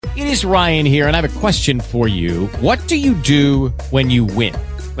It is Ryan here, and I have a question for you. What do you do when you win?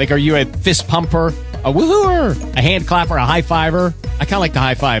 Like, are you a fist pumper, a woohooer, a hand clapper, a high fiver? I kind of like the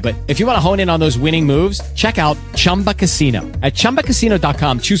high five, but if you want to hone in on those winning moves, check out Chumba Casino. At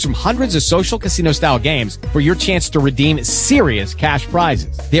ChumbaCasino.com, choose from hundreds of social casino-style games for your chance to redeem serious cash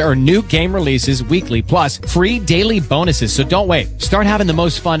prizes. There are new game releases weekly, plus free daily bonuses. So don't wait. Start having the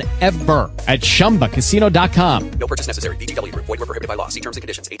most fun ever at ChumbaCasino.com. No purchase necessary. VGW. Void where prohibited by law. See terms and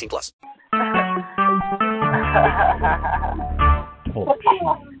conditions. 18 plus.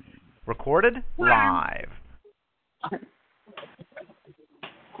 Recorded live.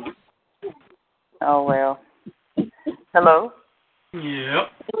 Oh, well. Hello? Yep.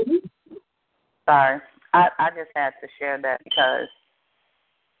 Sorry. I just had to share that because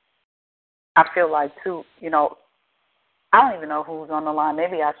I feel like, too, I don't even know who's on the line.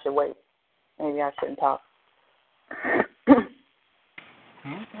 Maybe I should wait. Maybe I shouldn't talk.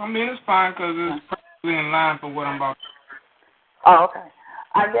 I mean, it's fine because it's perfectly in line for what I'm about to say. Oh, okay.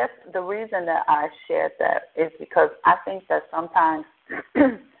 I guess the reason that I shared that is because I think that sometimes,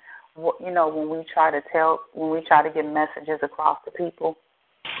 when we try to get messages across to people,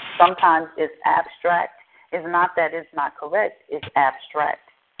 sometimes it's abstract. It's not that it's not correct. It's abstract,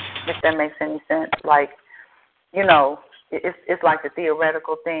 if that makes any sense. Like, it's like the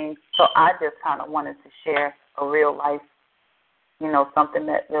theoretical thing. So I just kind of wanted to share a real life, something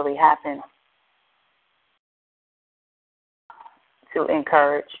that really happened to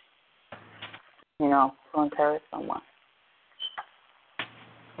encourage, someone.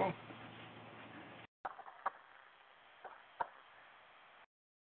 Cool.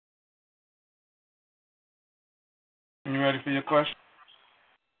 You ready for your question?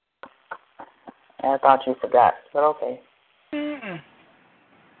 I thought you forgot, but okay. Mm-mm.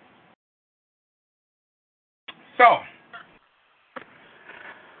 So,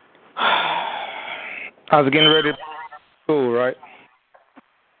 I was getting ready for school, right?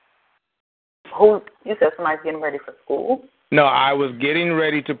 Who? You said somebody's getting ready for school? No, I was getting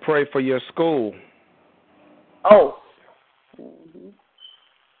ready to pray for your school. Oh. Mm-hmm.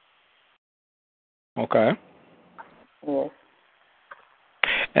 Okay. Yes.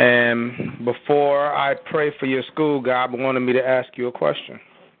 And before I pray for your school, God wanted me to ask you a question.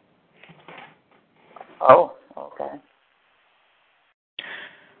 Oh, okay.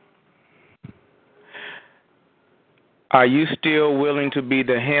 Are you still willing to be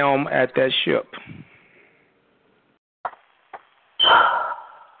the helm at that ship?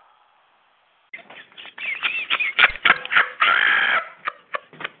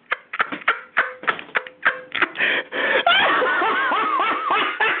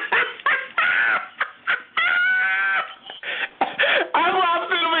 I'm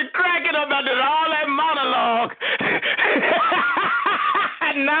sitting cracking up after all that monologue.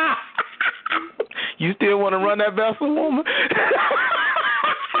 Nah. You still want to run that vessel, woman?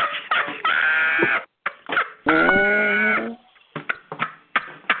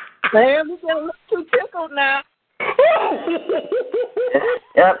 Man, we getting a little too tickled now.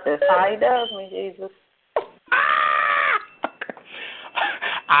 Yep, that's how he does me, Jesus.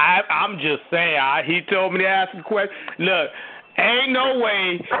 I'm just saying. He told me to ask a question. Look, ain't no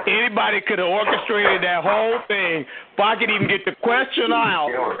way anybody could have orchestrated that whole thing if I could even get the question out.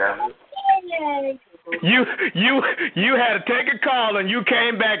 You had to take a call and you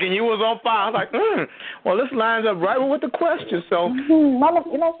came back and you was on fire. I was like, well, this lines up right with the question. So,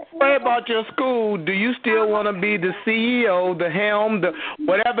 pray about your school. Do you still want to be the CEO, the helm, the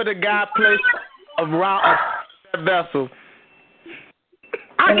whatever the guy placed around that vessel?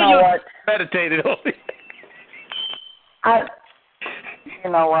 You know what? Meditated on it. You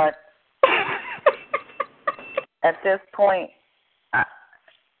know what? At this point, I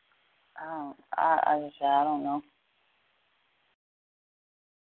don't know.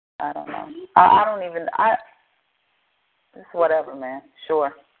 I don't know. I don't even. It's whatever, man.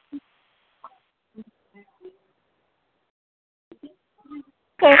 Sure.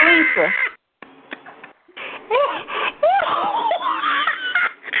 Hey, Lisa.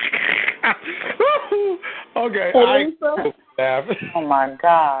 Okay. Hey, Lisa. Oh my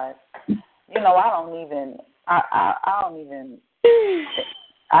God. I don't even.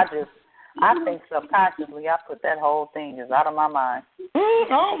 I think subconsciously I put that whole thing just out of my mind.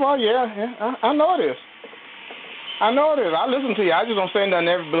 Oh, well, yeah. I know it is. I listen to you. I just don't say nothing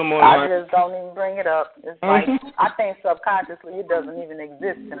every blue moon. I just don't even bring it up. It's like, I think subconsciously it doesn't even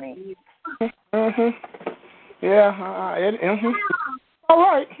exist to me. Yeah. All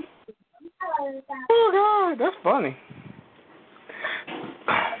right. Oh, God, that's funny.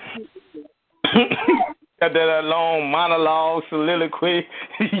 Got that long monologue, soliloquy.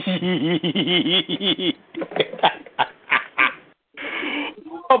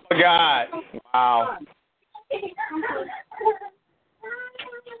 Oh, my God. Wow.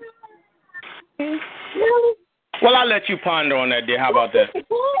 Well, I'll let you ponder on that, dear. How about that?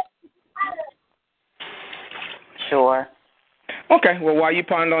 Sure. Okay. Well, while you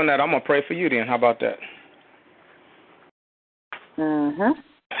ponder on that, I'm going to pray for you then. How about that? Mm-hmm.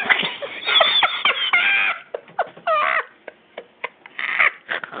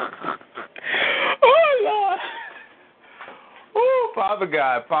 Oh, Lord. Oh, Father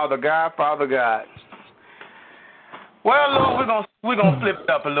God, Father God, Father God. Well, Lord, we're gonna flip it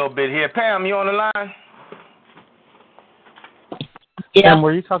up a little bit here. Pam, you on the line? Yeah. And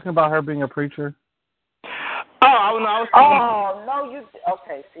were you talking about her being a preacher? Oh, I was talking. Oh, no, you.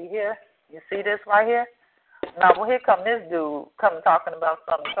 Okay, see here? You see this right here? Now, well, here come this dude talking about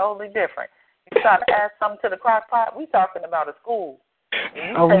something totally different. You trying to add something to the crock pot? We talking about a school.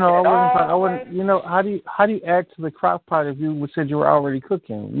 Oh no, I wouldn't. You know, how do you add to the crock pot if you said you were already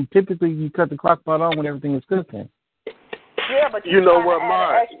cooking? Typically, you cut the crock pot on when everything is cooking. Yeah, but you know what,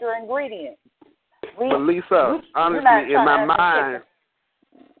 Mark? Extra ingredient. But Lisa, honestly, in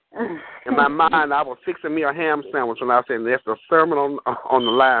my mind, I was fixing me a ham sandwich, and I said, "That's a sermon on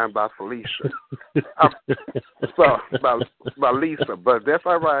the line by Felicia." by Lisa, but that's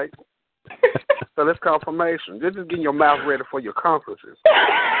all right. So that's confirmation. You're just getting your mouth ready for your conferences.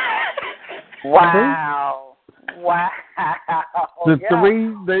 Wow. The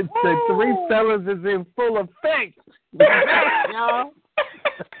three fellas is in full effect. Y'all.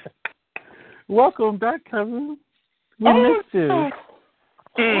 Welcome back, cousin. We missed you.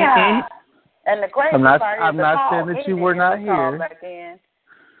 Yeah. And the crazy I'm part I'm not saying that you were not here.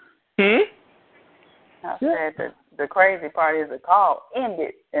 I said that the crazy part is the call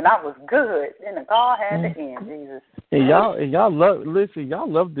ended, and I was good. Then the call had to end, Jesus. And y'all love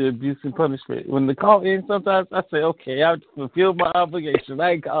the abuse and punishment. When the call ends, sometimes I say, okay, I've fulfilled my obligation.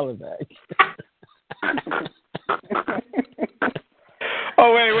 I ain't calling back.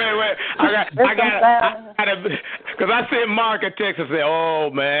 Oh, wait. I got because I sent Mark a text and said, oh,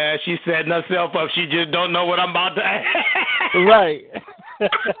 man, she's setting herself up. She just don't know what I'm about to ask. Right.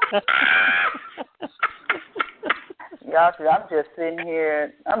 Y'all, I'm just sitting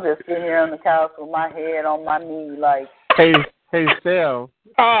here on the couch with my head on my knee, like. Hey, Sal.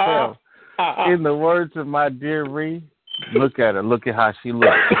 In the words of my dear Ree, look at her. Look at how she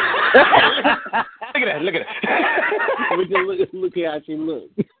looks. Look at her. Look at how she looks.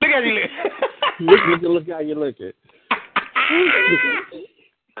 Look at you. Look how you look at.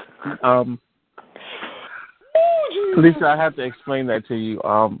 Lisa, I have to explain that to you.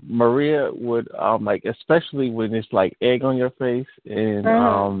 Maria would especially when it's like egg on your face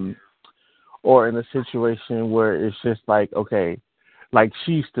and or in a situation where it's just like, okay, like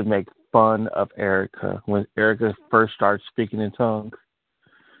she used to make fun of Erica when Erica first started speaking in tongues.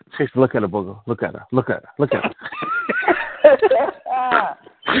 She said, look at her, Booger. Look at her.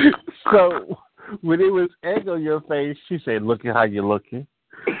 So when it was egg on your face, she said, look at how you're looking.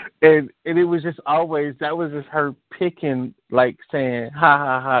 And it was just always, that was just her picking, like saying,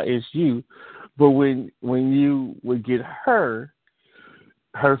 ha, it's you. But when you would get her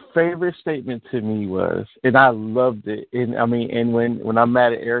favorite statement to me was, and I loved it, and when I'm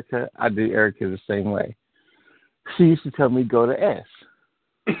mad at Erica, I do Erica the same way. She used to tell me, go to S.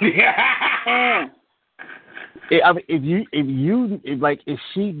 If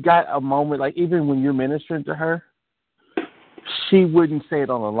she got a moment, like even when you're ministering to her, she wouldn't say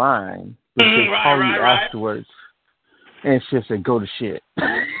it on the line, but she'd call you afterwards, and she'll say, go to shit.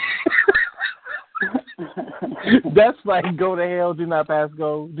 That's like, go to hell, do not pass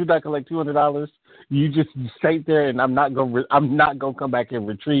go, do not collect $200. You just stay there, and I'm not gonna come back and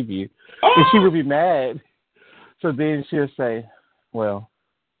retrieve you. And she would be mad. So then she'll say, well,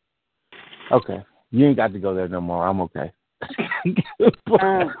 okay, you ain't got to go there no more. I'm okay.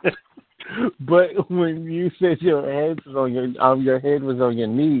 But when you said your head was on your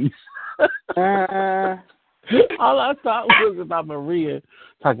knees, all I thought was about Maria.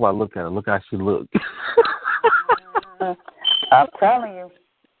 Talk about look at her, look how she looked. I'm telling you,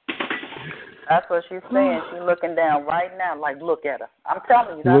 that's what she's saying. She's looking down right now, like look at her. I'm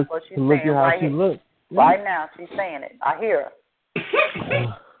telling you, that's what she's saying at how right she here. Looked. Right now, she's saying it. I hear her.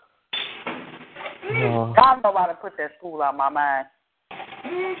 I don't know why to put that school out of my mind.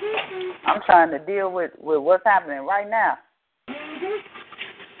 I'm trying to deal with what's happening right now.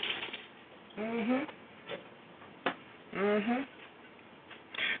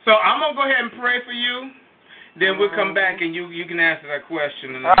 So I'm gonna go ahead and pray for you. Then we'll come back and you can answer that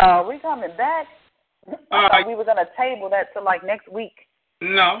question. We coming back? I thought we were going to table that till like next week.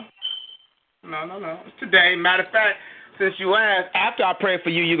 No. It's today. Matter of fact, since you asked, after I pray for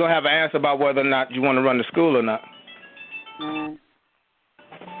you, you're going to have an answer about whether or not you want to run the school or not. Mm.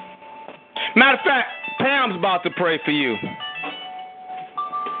 Matter of fact, Pam's about to pray for you.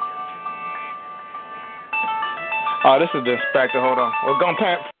 Oh, this is the inspector. Hold on. We're going to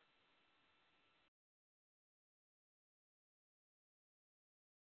Pam.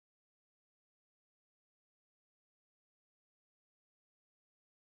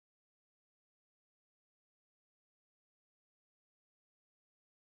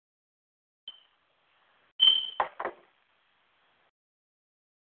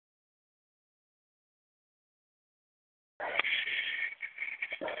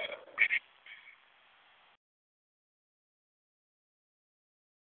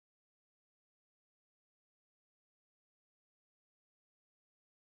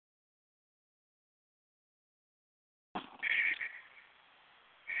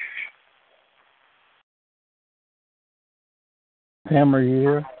 Pam, are you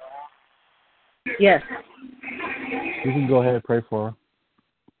here? Yes. You can go ahead and pray for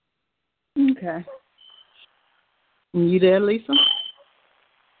her. Okay. You there, Lisa?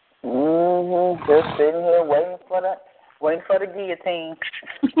 Mm-hmm. Just sitting here waiting for the guillotine.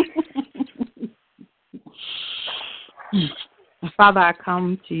 Father, I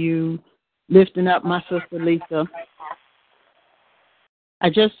come to you lifting up my sister Lisa. I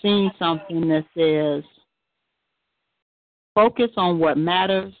just seen something that says, focus on what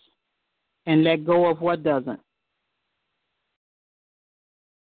matters and let go of what doesn't.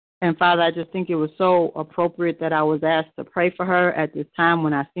 And Father, I just think it was so appropriate that I was asked to pray for her at this time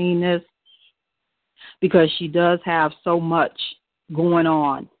when I seen this, because she does have so much going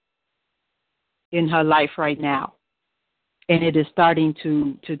on in her life right now. And it is starting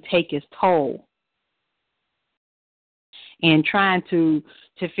to take its toll. And trying to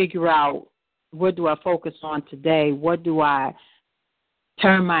figure out, what do I focus on today? What do I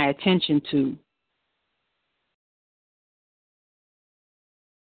turn my attention to?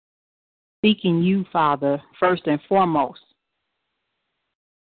 Seeking you, Father, first and foremost.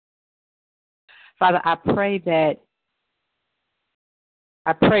 Father, I pray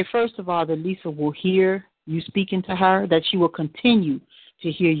first of all that Lisa will hear you speaking to her, that she will continue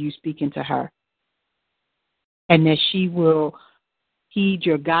to hear you speaking to her, and that she will heed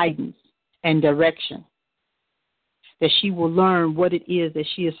your guidance and direction, that she will learn what it is that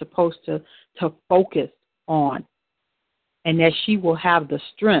she is supposed to focus on, and that she will have the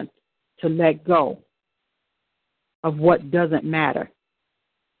strength to let go of what doesn't matter.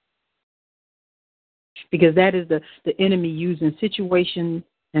 Because that is the enemy using situations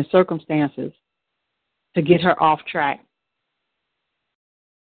and circumstances to get her off track,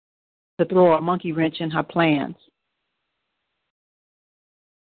 to throw a monkey wrench in her plans.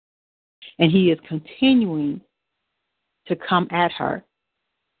 And he is continuing to come at her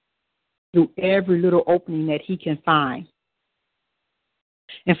through every little opening that he can find.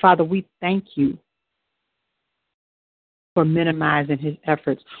 And Father, we thank you for minimizing his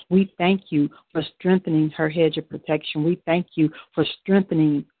efforts. We thank you for strengthening her hedge of protection. We thank you for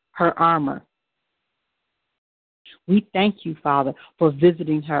strengthening her armor. We thank you, Father, for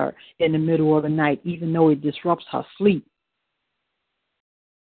visiting her in the middle of the night, even though it disrupts her sleep.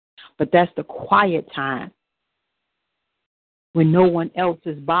 But that's the quiet time when no one else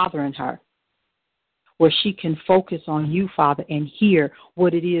is bothering her, where she can focus on you, Father, and hear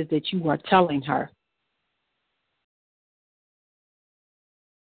what it is that you are telling her.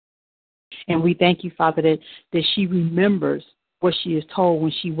 And we thank you, Father, that she remembers what she is told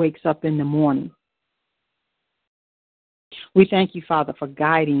when she wakes up in the morning. We thank you, Father, for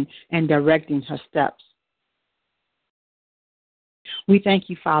guiding and directing her steps. We thank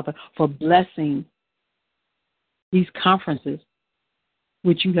you, Father, for blessing these conferences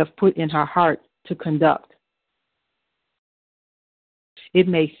which you have put in her heart to conduct. It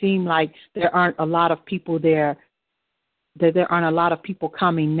may seem like there aren't a lot of people there, that there aren't a lot of people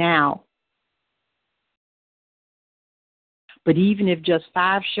coming now. But even if just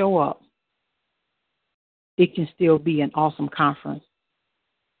 5 show up, it can still be an awesome conference.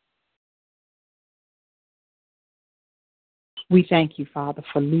 We thank you, Father,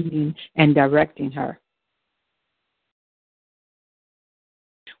 for leading and directing her.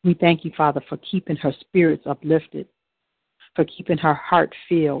 We thank you, Father, for keeping her spirits uplifted, for keeping her heart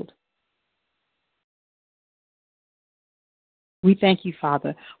filled. We thank you,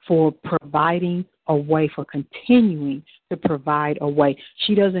 Father, for providing a way, for continuing to provide a way.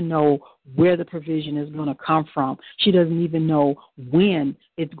 She doesn't know where the provision is going to come from. She doesn't even know when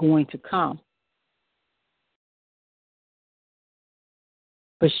it's going to come.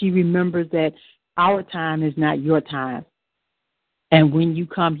 but she remembers that our time is not your time. And when you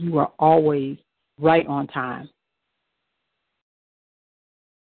come, you are always right on time.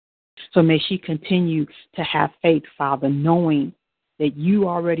 So may she continue to have faith, Father, knowing that you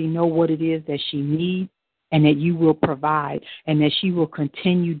already know what it is that she needs and that you will provide and that she will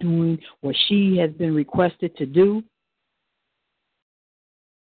continue doing what she has been requested to do.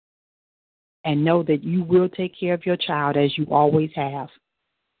 And know that you will take care of your child as you always have.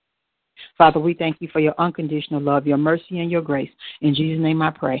 Father, we thank you for your unconditional love, your mercy, and your grace. In Jesus' name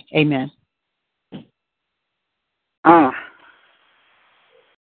I pray. Amen. Amen.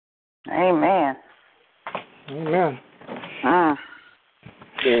 Amen.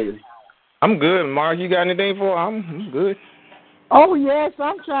 Good. I'm good. Mark, you got anything for? I'm good. Oh, yes,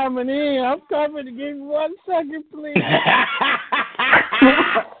 I'm chiming in. I'm coming to give me 1 second, please.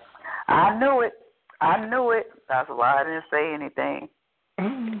 I knew it. That's why I didn't say anything.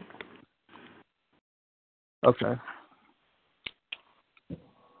 Okay.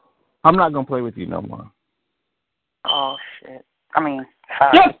 I'm not going to play with you no more. Oh, shit. Sorry.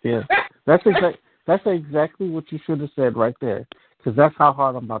 Yeah. That's exactly what you should have said right there, because that's how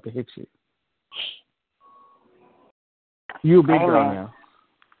hard I'm about to hit you. You a big girl now.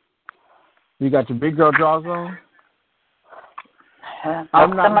 You got your big girl draws on?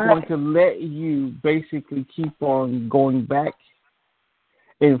 I'm not going to let you basically keep on going back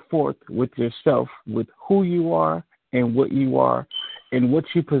and forth with yourself, with who you are and what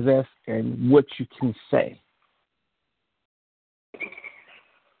you possess and what you can say.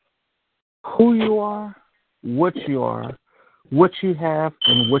 Who you are, what you have,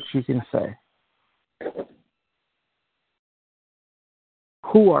 and what you can say.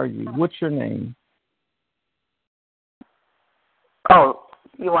 Who are you? What's your name? Oh,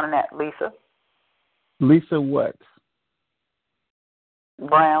 you want that, Lisa? Lisa what?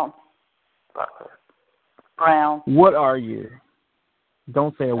 Brown. What are you?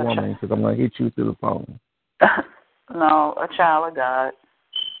 Don't say a woman, because I'm going to hit you through the phone. No, a child of God.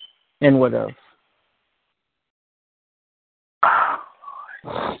 And what else?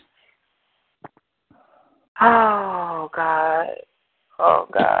 Oh, God. Oh,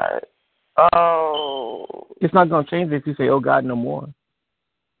 God. Oh. It's not going to change if you say, oh, God, no more.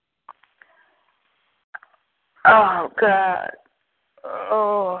 Oh, God.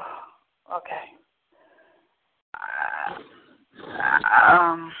 Oh, okay.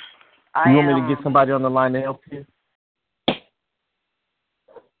 You want me to get somebody on the line to help you?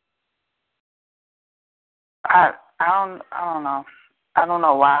 I don't know. I don't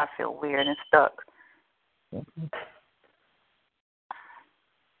know why I feel weird and stuck. Okay.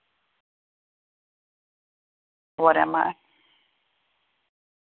 What am I?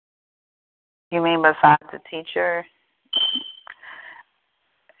 You mean besides the teacher?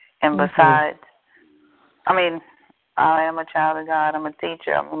 And besides, I am a child of God. I'm a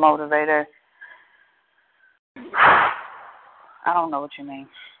teacher. I'm a motivator. I don't know what you mean.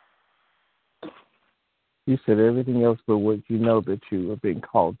 You said everything else but what you know that you are being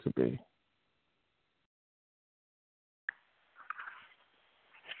called to be.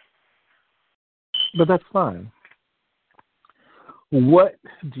 But that's fine. What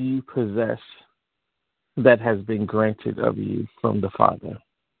do you possess that has been granted of you from the Father?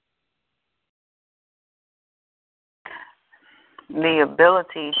 The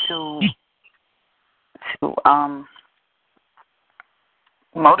ability to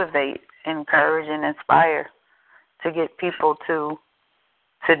motivate, encourage, and inspire, to get people to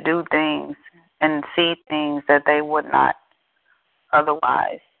do things and see things that they would not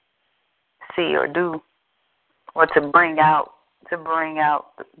otherwise see or do, or to bring out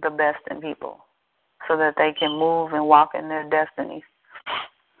the best in people so that they can move and walk in their destinies.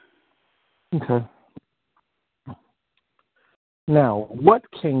 Okay. Now, what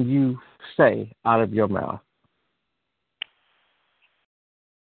can you say out of your mouth?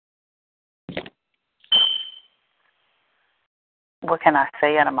 What can I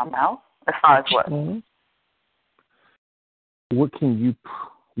say out of my mouth? As far as what? Mm-hmm.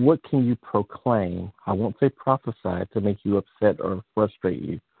 What can you proclaim? I won't say prophesy to make you upset or frustrate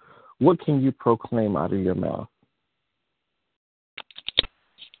you. What can you proclaim out of your mouth?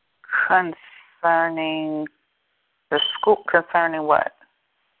 Concerning the school, concerning what?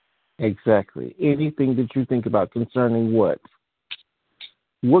 Exactly. Anything that you think about concerning what?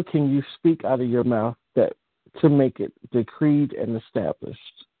 What can you speak out of your mouth that to make it decreed and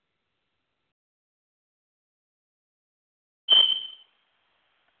established?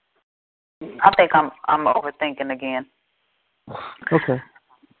 I think I'm overthinking again. Okay.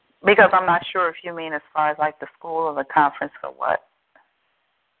 Because I'm not sure if you mean as far as like the school or the conference or what.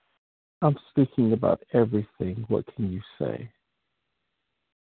 I'm speaking about everything. What can you say?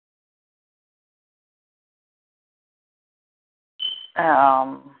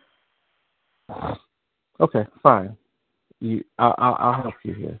 Okay, fine. I'll help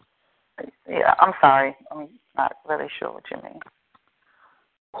you here. Yeah, I'm sorry. I'm not really sure what you mean.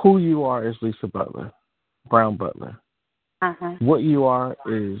 Who you are is Lisa Butler, Brown Butler. Mm-hmm. What you are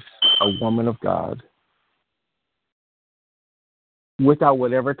is a woman of God without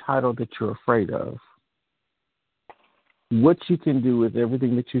whatever title that you're afraid of. What you can do is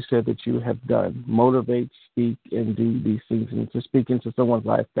everything that you said that you have done. Motivate, speak, and do these things, and to speak into someone's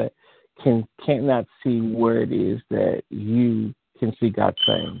life that cannot see where it is that you can see God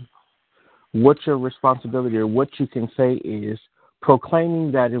saying. What your responsibility or what you can say is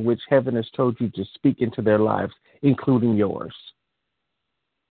proclaiming that in which heaven has told you to speak into their lives, including yours.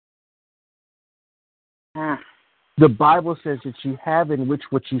 The Bible says that you have in which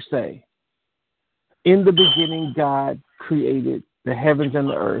what you say. In the beginning, God created the heavens and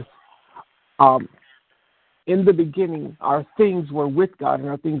the earth. In the beginning, our things were with God and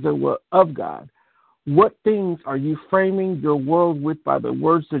our things that were of God. What things are you framing your world with by the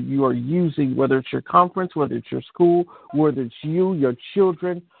words that you are using, whether it's your conference, whether it's your school, whether it's you, your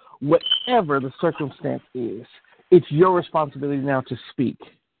children, whatever the circumstance is, it's your responsibility now to speak.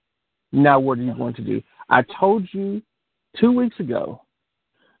 Now what are you going to do? I told you 2 weeks ago,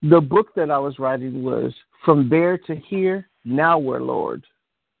 the book that I was writing was From There to Here, Now Where, Lord.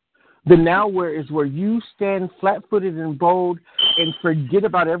 The now where is where you stand flat-footed and bold and forget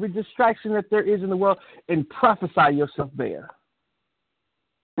about every distraction that there is in the world and prophesy yourself there.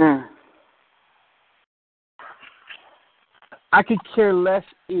 I could care less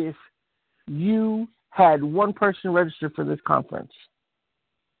if you had one person registered for this conference.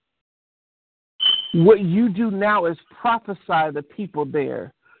 What you do now is prophesy the people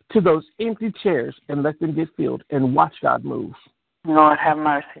there to those empty chairs and let them get filled and watch God move. Lord, have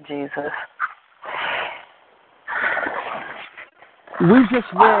mercy, Jesus. We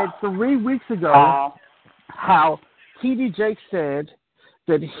just read 3 weeks ago how T.D. Jakes said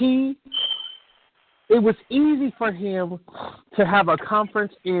that it was easy for him to have a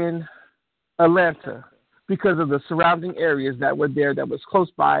conference in Atlanta because of the surrounding areas that were there, that was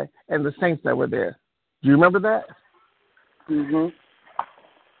close by, and the saints that were there. Do you remember that? Mm-hmm.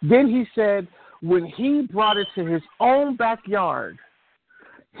 Then he said when he brought it to his own backyard,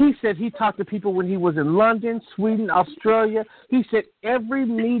 he said he talked to people when he was in London, Sweden, Australia. He said every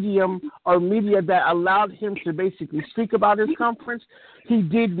medium or media that allowed him to basically speak about his conference, he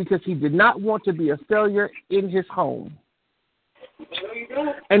did because he did not want to be a failure in his home.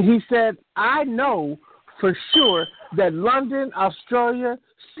 And he said, I know for sure that London, Australia,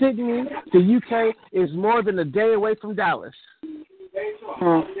 Sydney, the UK is more than a day away from Dallas.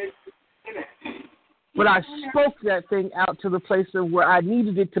 But I spoke that thing out to the place of where I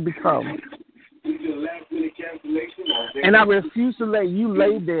needed it to become. And I refuse to let you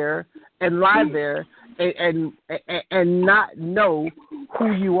lay there and lie there and not know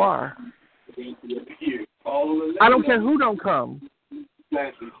who you are. I don't care who don't come.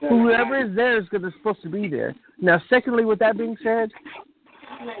 Whoever is there is supposed to be there. Now, secondly, with that being said,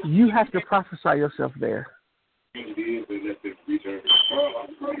 you have to prophesy yourself there.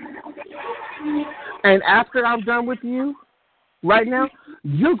 And after I'm done with you, right now,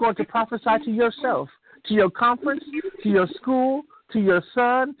 you're going to prophesy to yourself, to your conference, to your school, to your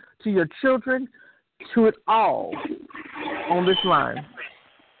son, to your children, to it all on this line.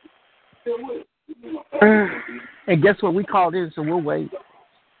 And guess what? We called in, so we'll wait.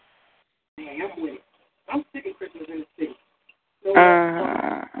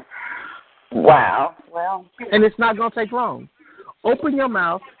 Wow. Well. And it's not going to take long. Open your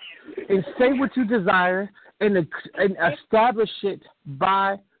mouth and say what you desire and establish it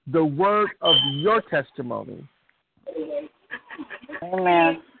by the word of your testimony.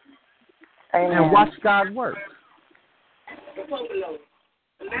 Amen. Amen. And watch God work.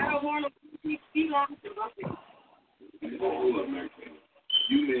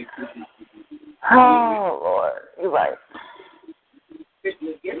 Oh, Lord. You're right.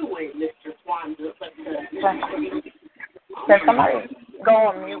 Can somebody go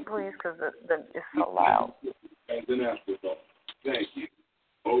on mute, please, because it's so loud. Thank you.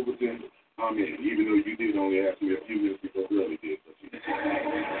 Overton, I mean, even though you did only ask me a few minutes before Billy did.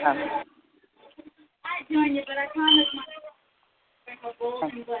 I joined you, but I promised my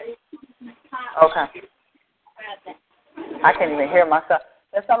bulletin, but it's hot. Okay. I can't even hear myself.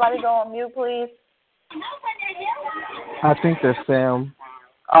 Can somebody go on mute, please? I think that's Sam.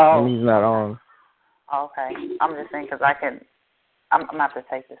 Oh. And he's not on. Okay. I'm just saying because I can I'm going to have to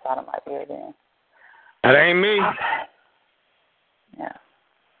take this out of my ear then. That ain't me. Okay. Yeah.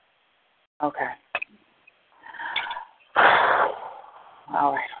 Okay.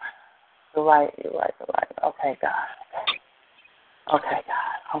 All right. You're right. Okay, God. Okay, God.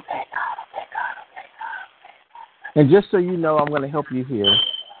 And just so you know, I'm going to help you here.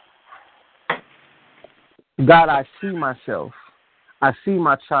 God, I see myself. I see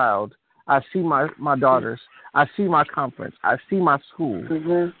my child. I see my daughters. I see my conference. I see my school.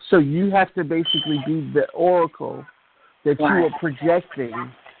 Mm-hmm. So you have to basically be the oracle that you are projecting.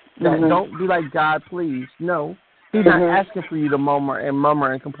 That don't be like, God, please. No. He's not asking for you to murmur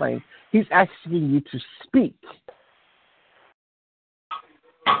and complain. He's asking you to speak.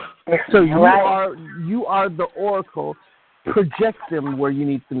 So you are the oracle. Project them where you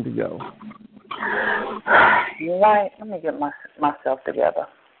need them to go. You're right. Let me get myself together.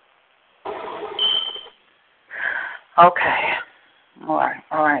 Okay. All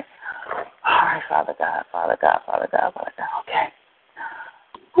right, Father God. Okay.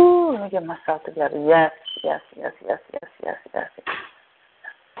 Ooh, let me get myself together. Yes.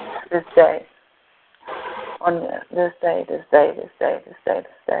 This day. On this day.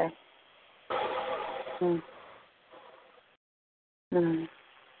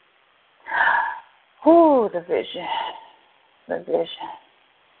 Ooh, the vision.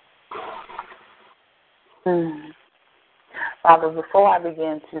 Father, before I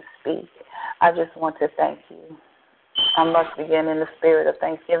begin to speak, I just want to thank you. I must begin in the spirit of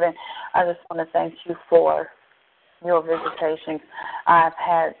thanksgiving. I just want to thank you for your visitation. I've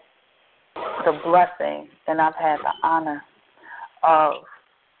had the blessing and I've had the honor of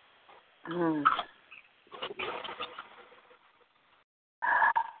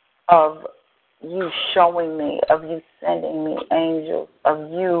you showing me, of you sending me angels,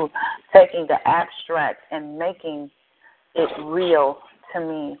 of you taking the abstract and making it real to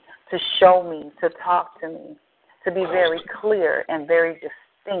me, to show me, to talk to me, to be very clear and very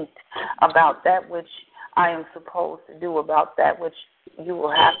distinct about that which I am supposed to do, about that which you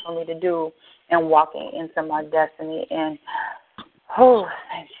will have for me to do, and walking into my destiny. And,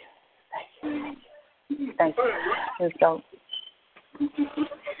 thank you.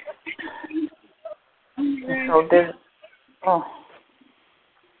 And so this,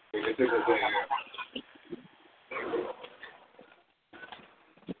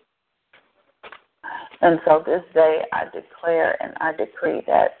 And so this day I declare and I decree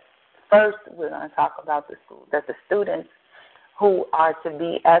that first we're going to talk about the school, that the students who are to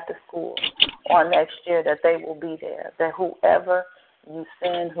be at the school on next year, that they will be there, that whoever you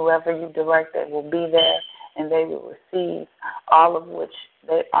send, whoever you direct, they will be there and they will receive all of which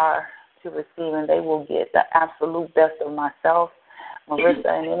they are to receive, and they will get the absolute best of myself, Marissa,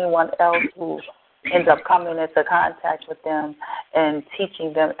 and anyone else who ends up coming into contact with them and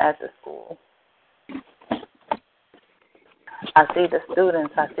teaching them at the school. I see the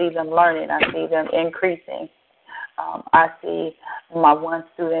students. I see them learning. I see them increasing. I see my one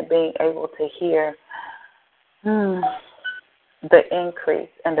student being able to hear the increase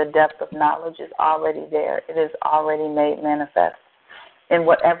and the depth of knowledge is already there. It is already made manifest in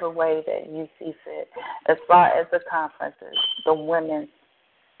whatever way that you see fit. As far as the conferences, the women,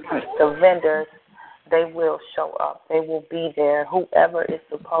 the vendors, they will show up. They will be there. Whoever is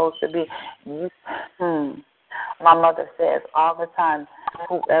supposed to be. My mother says all the time,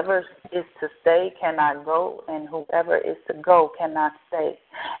 whoever is to stay cannot go, and whoever is to go cannot stay.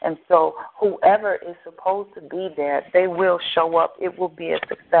 And so whoever is supposed to be there, they will show up. It will be a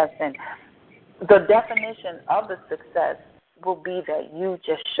success. And the definition of the success will be that you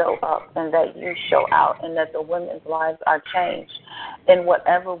just show up and that you show out and that the women's lives are changed in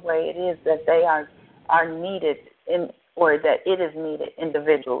whatever way it is that they are needed in, or that it is needed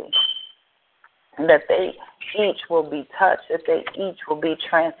individually. And that they each will be touched, that they each will be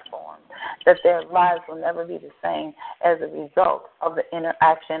transformed, that their lives will never be the same as a result of the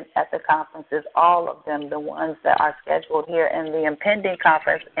interaction at the conferences, all of them, the ones that are scheduled here and the impending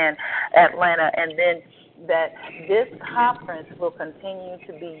conference in Atlanta, and then that this conference will continue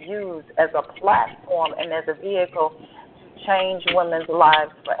to be used as a platform and as a vehicle to change women's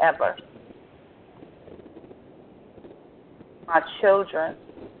lives forever. My children,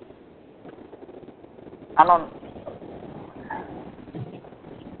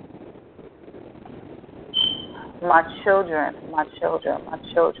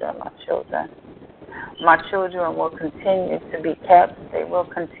 My children will continue to be kept. They will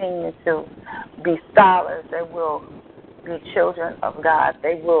continue to be scholars. They will be children of God.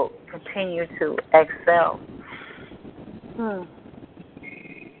 They will continue to excel.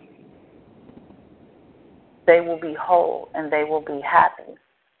 They will be whole and they will be happy.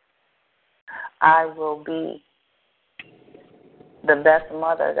 I will be the best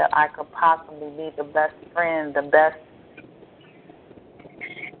mother that I could possibly be, the best friend, the best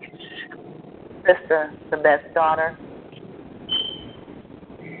sister, the best daughter,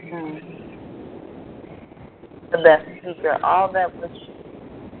 the best speaker, all that which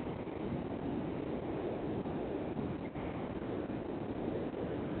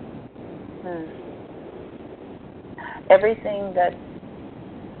everything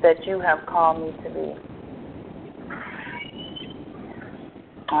that you have called me to be.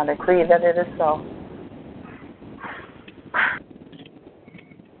 I decree that it is so.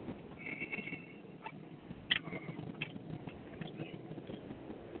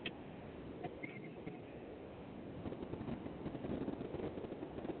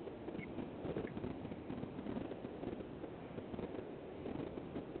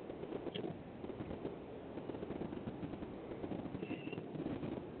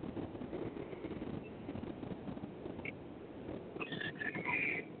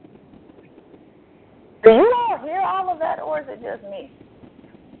 Do you all hear all of that, or is it just me?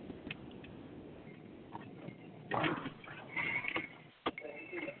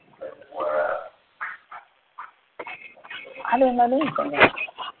 I didn't know anything.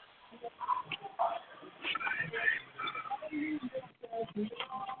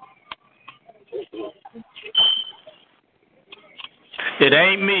 It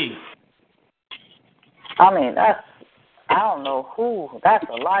ain't me. I mean, I don't know who. That's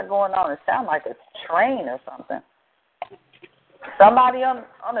a lot going on. It sounds like a train or something. Somebody on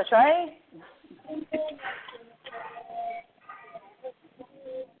the train?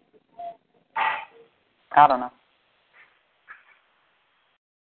 I don't know.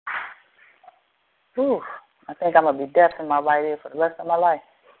 Whew. I think I'm going to be deaf in my right ear for the rest of my life.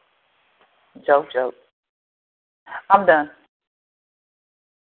 Joke. I'm done.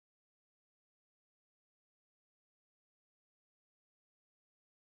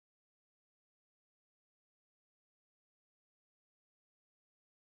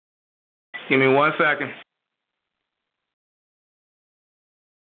 Give me 1 second.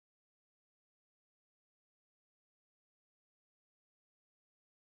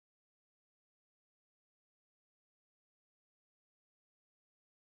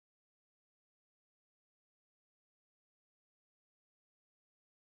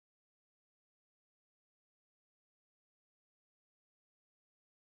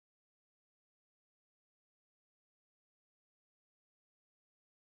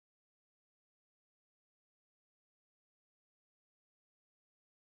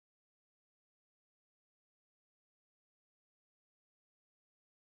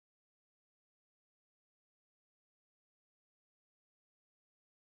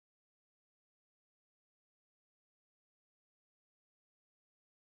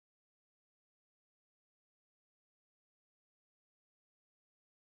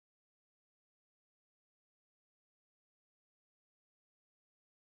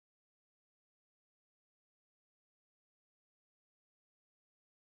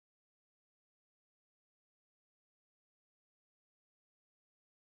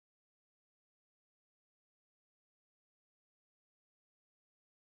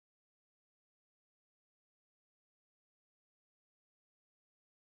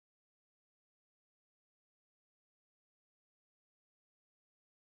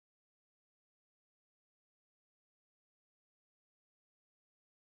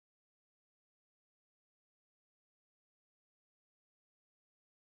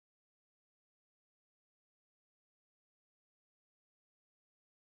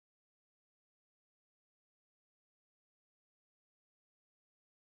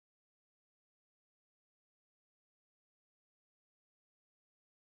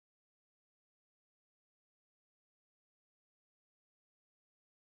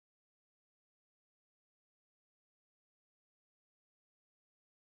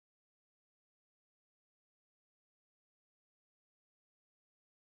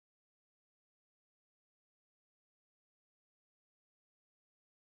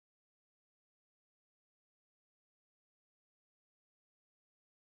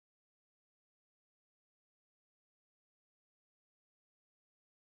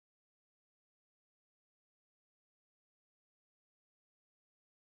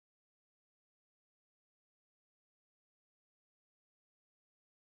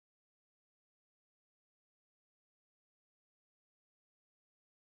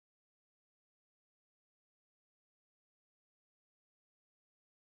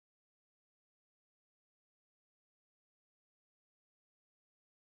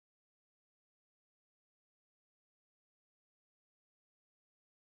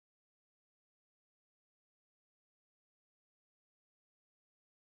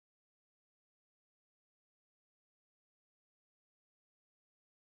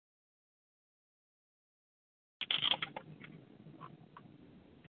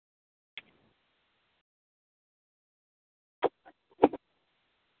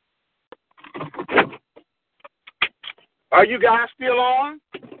 Are you guys still on?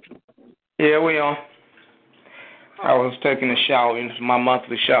 Yeah, we on. I was taking a shower. It's my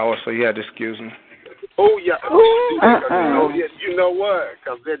monthly shower, so you had to excuse me. Oh, yeah. You know what?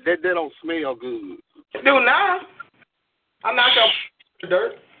 Because they don't smell good. Do now. I'm not going to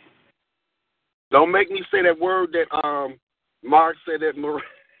dirt. Don't make me say that word that Mark said that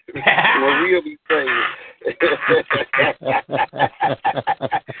Maria be saying.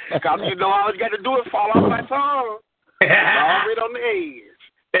 Because you know all you got to do is fall off my tongue. It's already on the edge.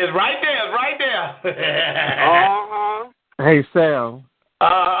 It's right there. It's right there. Uh-huh. Hey, Sam.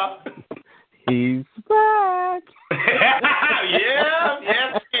 He's back.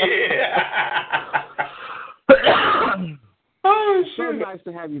 Yes. Oh, so nice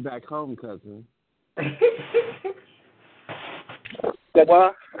to have you back home, cousin.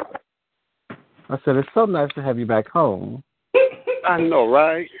 What? I said, it's so nice to have you back home. I know,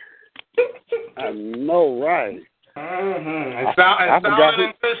 right? Mm-hmm. It sounded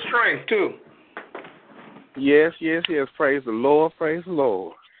in good strength, too. Yes. Praise the Lord.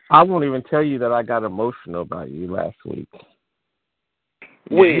 I won't even tell you that I got emotional about you last week.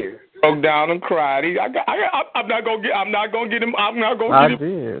 When? Broke down and cried. I'm not gonna get him. I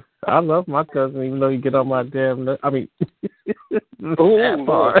did. I love my cousin, even though you get on my damn. That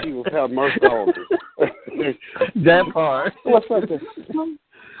part. He will have mercy on me. That part. What's up?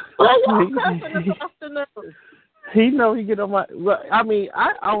 He know he get on my. Well, I mean,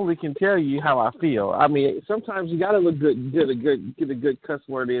 I only can tell you how I feel. I mean, sometimes you gotta look good, get a good cuss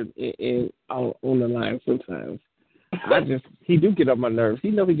word in on the line. Sometimes. He do get on my nerves. He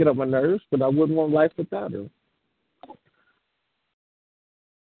know he get on my nerves, but I wouldn't want life without him.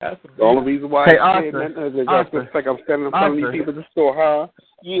 That's the only reason why I say that is just like I'm standing in front of these people at the store, huh?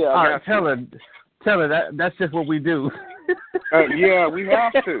 Yeah. All right, tell her that's just what we do. Yeah, we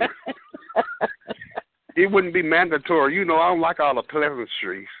have to. It wouldn't be mandatory. You know, I don't like all the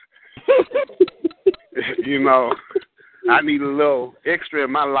pleasantries. You know, I need a little extra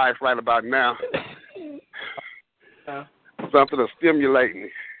in my life right about now. Something to stimulate me.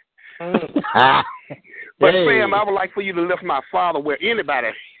 But Sam, I would like for you to lift my father where anybody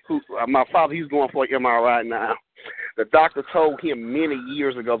my father, he's going for an MRI now. The doctor told him many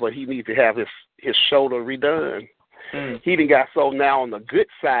years ago that he needs to have his shoulder redone. He done got so now on the good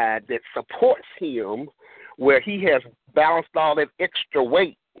side that supports him where he has balanced all that extra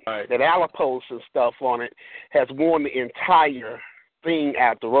weight, that adipose and stuff on it, has worn the entire thing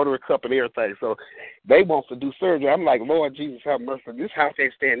out, the rotary cup and everything. So they want to do surgery. I'm like, Lord Jesus, have mercy. This house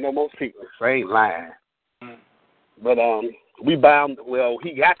ain't stand no more people. I ain't lying. But we bound, well,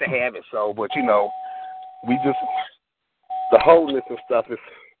 he got to have it, so, but you know, we just, the wholeness and stuff is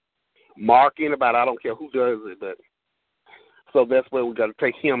marking about, I don't care who does it, but, so that's where we got to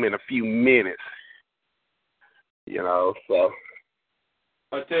take him in a few minutes, you know, so.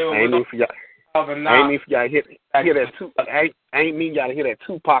 I tell you what, ain't mean for y'all hit that two. Ain't mean y'all to hear that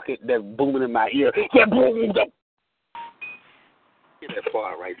Tupac that's booming in my ear. Yeah, boom. Get that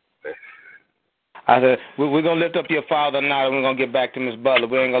part right there. I said, we're going to lift up your father now, and we're going to get back to Miss Butler.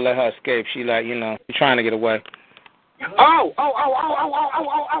 We ain't going to let her escape. She like, you know, she's trying to get away. Go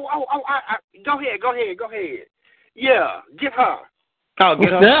ahead. Yeah, get her. Oh,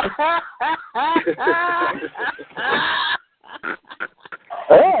 get her.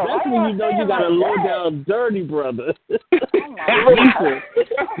 That's when you know you got a low down dirty brother. Lisa,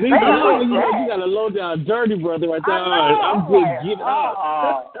 you know you got a low down dirty brother right there. I'm good. Get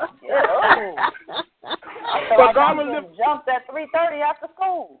up. But Garland jumped at 3:30 after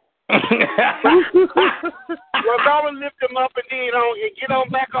school. Well, Garland lift him up and then get on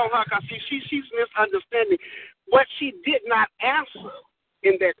back on her because she's misunderstanding. What she did not answer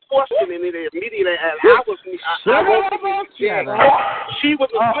in that question, and it immediately, as she was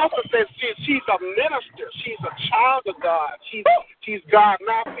a prophet that she's a minister, she's a child of God, she's God's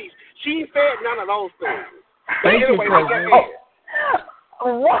mouthpiece. She said none of those things. But anyway,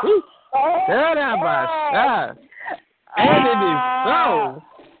 Tell that about God. And it is so.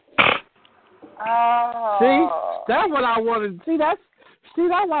 See, that's what I wanted. See, that's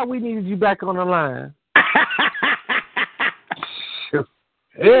why we needed you back on the line.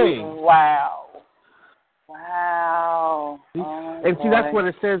 Hey. Wow. And see, that's what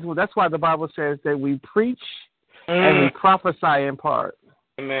it says. Well, that's why the Bible says that we preach and we prophesy in part.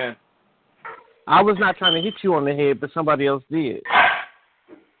 Amen. I was not trying to hit you on the head, but somebody else did.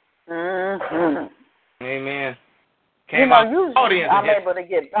 Amen. You know, usually I'm able to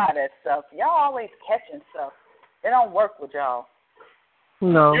get by that stuff. Y'all always catching stuff. It don't work with y'all.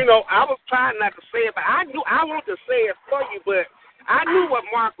 No. You know, I was trying not to say it, but I knew I wanted to say it for you, but I knew what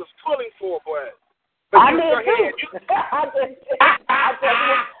Mark was pulling for, but I did too.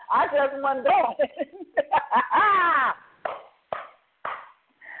 I just wasn't doing it.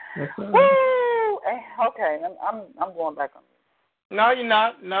 Woo! Okay, I'm going back on mute. No, you're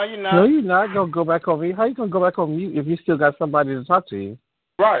not. No, you're not. No, you're not gonna go back on mute. How you gonna go back on mute if you still got somebody to talk to you?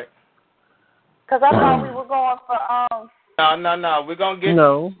 Right. Because I thought we were going for No. We're gonna get.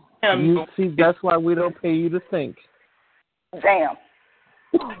 No. You see, that's why we don't pay you to think. Damn.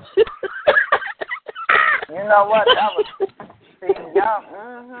 You know what? That was. See, y'all.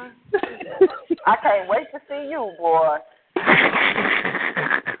 I can't wait to see you, boy.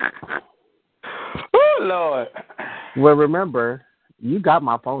 Oh Lord. Well, remember, you got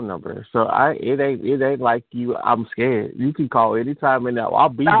my phone number, so it ain't like you. I'm scared. You can call anytime, and I'll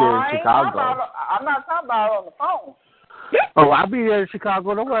be there in Chicago. I'm not talking about on the phone. Oh, I'll be there in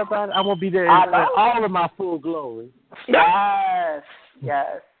Chicago. Don't worry about it. I'm gonna be there in all of my full glory. Yes.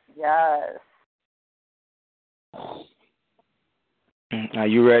 Are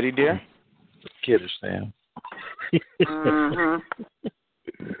you ready, dear? Kid her, Sam.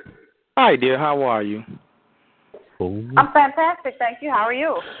 Hi, dear. How are you? I'm fantastic, thank you. How are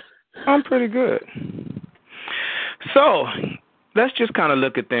you? I'm pretty good. So, let's just kind of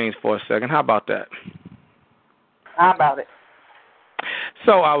look at things for a second. How about that? How about it?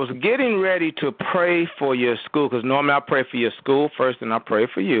 So, I was getting ready to pray for your school, because normally I pray for your school first, and I pray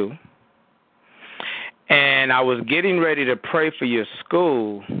for you. And I was getting ready to pray for your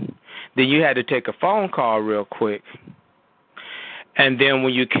school. Then you had to take a phone call real quick. And then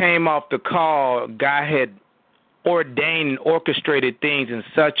when you came off the call, God had ordained and orchestrated things in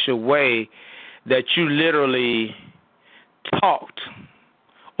such a way that you literally talked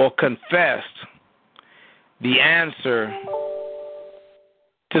or confessed the answer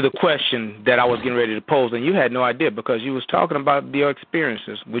to the question that I was getting ready to pose, and you had no idea because you was talking about your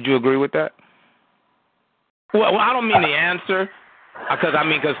experiences. Would you agree with that? Well, I don't mean the answer, because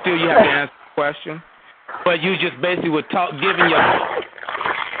still you have to answer the question, but you just basically were giving your.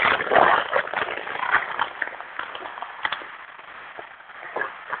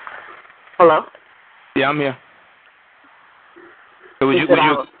 Hello? Yeah, I'm here. So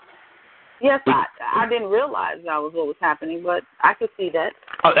Yes, I didn't realize that was what was happening, but I could see that.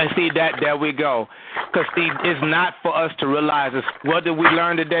 Oh, and see that, there we go. Because, see, it's not for us to realize this. What did we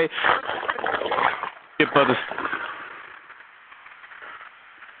learn today?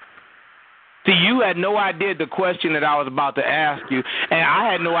 See, you had no idea the question that I was about to ask you, and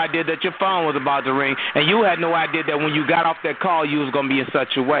I had no idea that your phone was about to ring, and you had no idea that when you got off that call, you was going to be in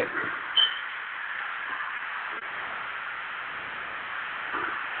such a way.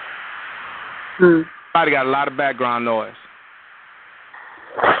 Somebody got a lot of background noise.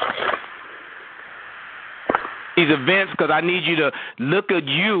 These events, because I need you to look at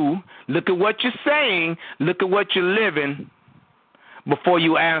what you're saying, look at what you're living before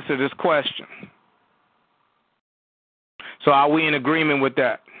you answer this question. So are we in agreement with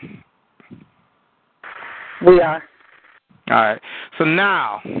that? We are. All right. So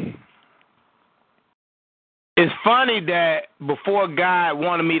now, it's funny that before God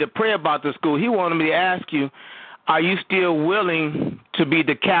wanted me to pray about the school, he wanted me to ask you, are you still willing to be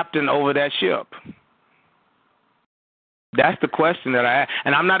the captain over that ship? That's the question that I asked.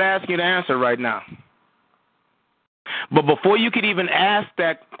 And I'm not asking you to answer right now. But before you could even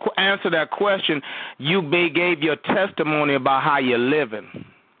answer that question, you gave your testimony about how you're living.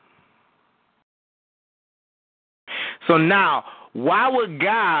 So now, why would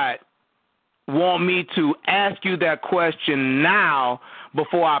God want me to ask you that question now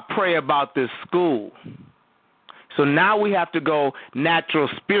before I pray about this school? So now we have to go natural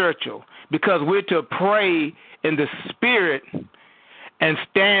spiritual, because we're to pray in the spirit and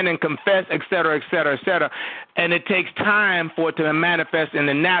stand and confess, et cetera, et cetera, et cetera. And it takes time for it to manifest in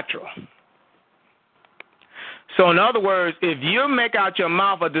the natural. So in other words, if you make out your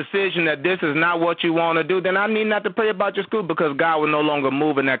mouth a decision that this is not what you want to do, then I need not to pray about your school, because God will no longer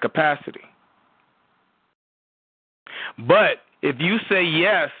move in that capacity. But if you say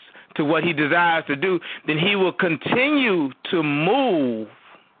yes to what he desires to do, then he will continue to move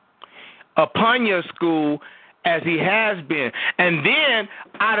upon your school as he has been. And then,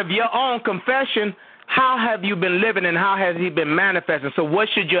 out of your own confession, how have you been living and how has he been manifesting? So what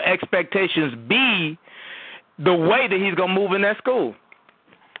should your expectations be the way that he's going to move in that school?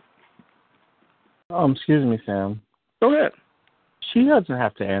 Excuse me, Sam. Go ahead. She doesn't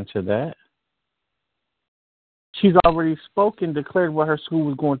have to answer that. She's already declared what her school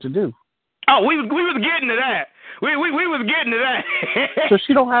was going to do. Oh, we was getting to that. We was getting to that. So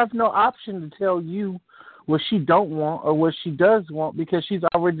she don't have no option to tell you what she don't want or what she does want, because she's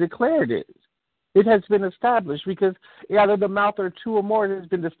already declared it. It has been established because out of the mouth are two or more, it has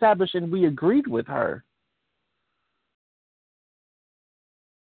been established, and we agreed with her.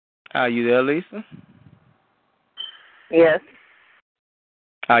 Are you there, Lisa? Yes,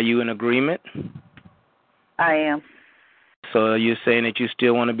 Are you in agreement? I am. So are you saying that you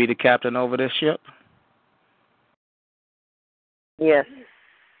still want to be the captain over this ship? Yes.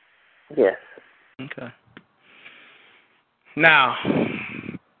 Yes. Okay. Now,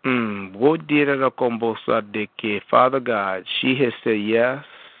 Father God, she has said yes.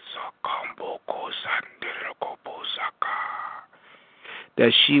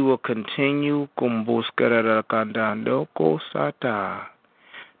 That she will continue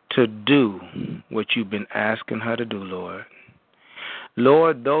to do what you've been asking her to do, Lord.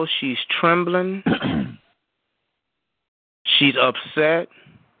 Lord, though she's trembling, she's upset,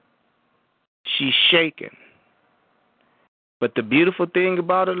 she's shaken. But the beautiful thing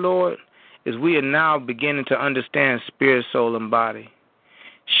about it, Lord, is we are now beginning to understand spirit, soul, and body.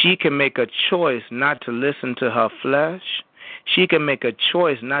 She can make a choice not to listen to her flesh. She can make a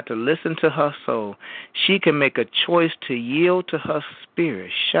choice not to listen to her soul. She can make a choice to yield to her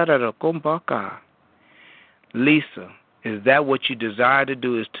spirit. Lisa, is that what you desire to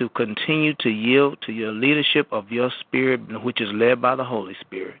do, is to continue to yield to your leadership of your spirit, which is led by the Holy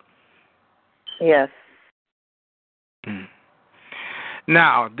Spirit? Yes.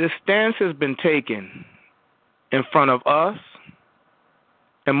 Now, this stance has been taken in front of us,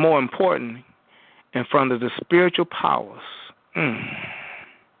 and more importantly, in front of the spiritual powers.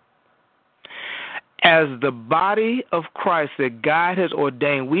 As the body of Christ that God has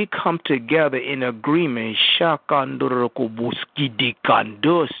ordained, we come together in agreement.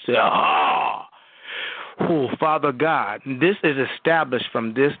 Oh, Father God, this is established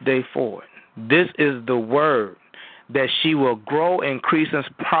from this day forward. This is the word that she will grow, increase, and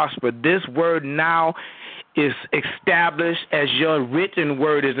prosper. This word now is established as your written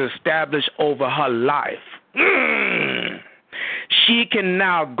word is established over her life. She can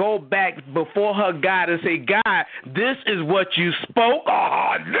now go back before her God and say, God, this is what you spoke.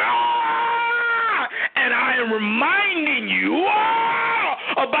 Oh, no! And I am reminding you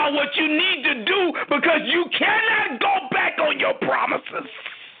about what you need to do, because you cannot go back on your promises.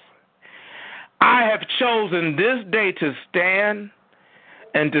 I have chosen this day to stand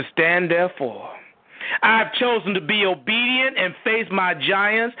and to stand therefore. I've chosen to be obedient and face my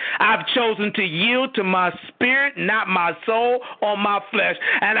giants. I've chosen to yield to my spirit, not my soul or my flesh.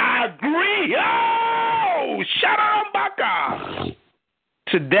 And I agree,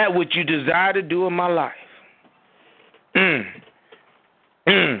 to that which you desire to do in my life.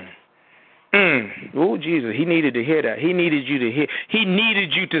 Oh, Jesus, he needed to hear that. He needed you to hear. He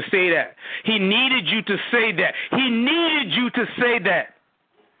needed you to say that. He needed you to say that. He needed you to say that.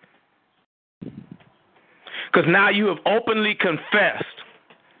 Because now you have openly confessed.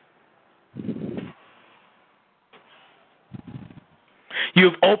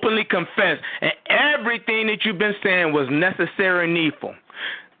 You've openly confessed. And everything that you've been saying was necessary and needful.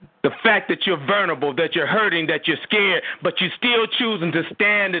 The fact that you're vulnerable, that you're hurting, that you're scared, but you're still choosing to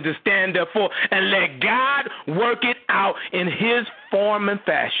stand and to stand therefore and let God work it out in his form and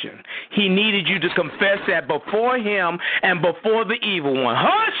fashion. He needed you to confess that before him and before the evil one.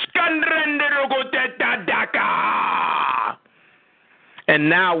 And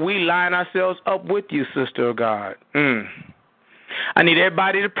now we line ourselves up with you, sister of God. I need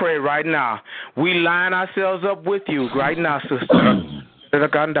everybody to pray right now. We line ourselves up with you right now, sister.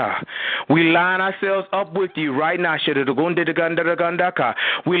 We line ourselves up with you right now.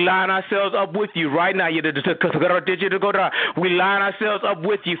 We line ourselves up with you right now. We line ourselves up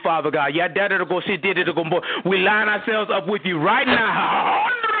with you, Father God. We line ourselves up with you right now.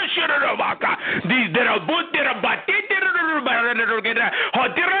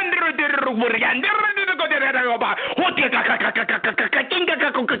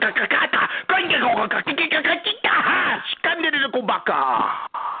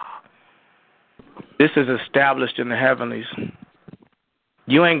 This is established in the heavenlies.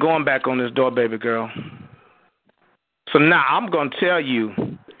 You ain't going back on this door, baby girl. So now I'm going to tell you,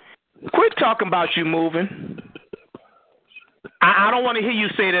 quit talking about you moving. I don't want to hear you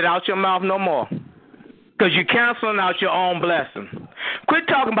say that out your mouth no more, because you're canceling out your own blessing. Quit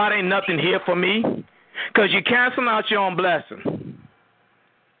talking about ain't nothing here for me, because you're canceling out your own blessing.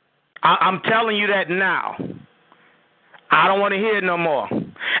 I'm telling you that now. I don't want to hear it no more.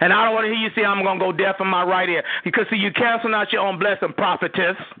 And I don't want to hear you say I'm going to go deaf in my right ear, because, see, you're canceling out your own blessing,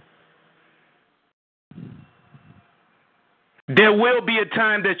 prophetess. There will be a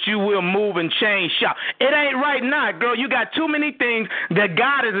time that you will move and change shop. It ain't right now, girl. You got too many things that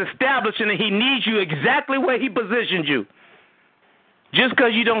God is establishing, and He needs you exactly where He positioned you. Just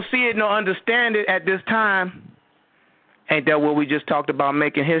because you don't see it nor understand it at this time, ain't that what we just talked about,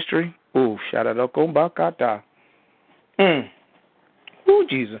 making history? Ooh, shadadokobakata. Ooh,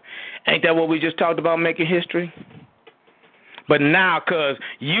 Jesus. Ain't that what we just talked about, making history? But now, because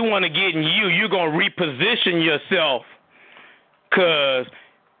you want to get in you're going to reposition yourself because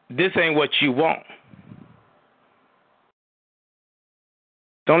this ain't what you want.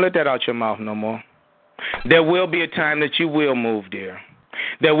 Don't let that out your mouth no more. There will be a time that you will move there.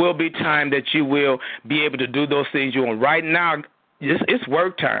 There will be time that you will be able to do those things you want. Right now, it's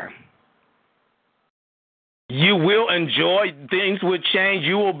work time. You will enjoy, things will change.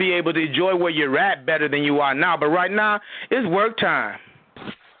 You will be able to enjoy where you're at better than you are now. But right now, it's work time.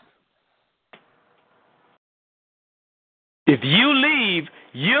 If you leave,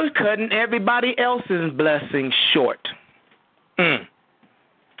 you're cutting everybody else's blessings short. Did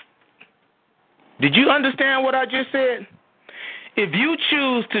you understand what I just said? If you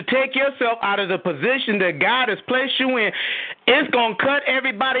choose to take yourself out of the position that God has placed you in, it's going to cut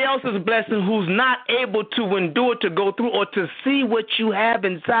everybody else's blessing who's not able to endure, to go through, or to see what you have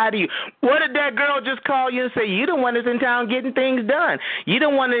inside of you. What did that girl just call you and say? You the one that's in town getting things done. You the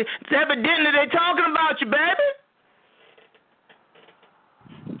one that, evidently they're talking about you, baby.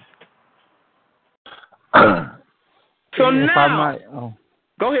 So now,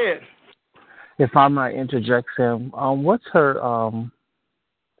 go ahead. If I might interject, Sam, what's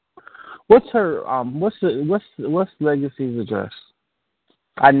Legacy's address?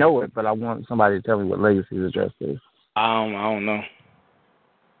 I know it, but I want somebody to tell me what Legacy's address is. I don't know.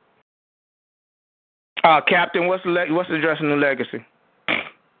 Captain, what's the address in New Legacy?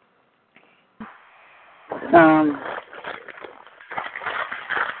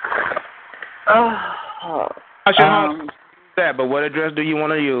 I should know that, but what address do you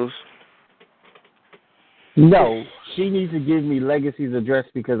want to use? No, she needs to give me Legacy's address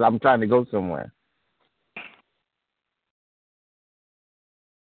because I'm trying to go somewhere.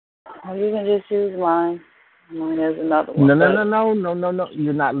 Oh, you can just use mine. Mine is another one. No.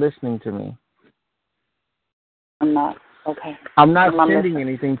 You're not listening to me. I'm not. Okay. I'm not sending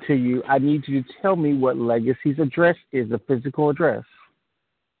anything to you. I need you to tell me what Legacy's address is, a physical address.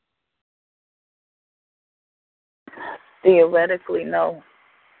 Theoretically, no.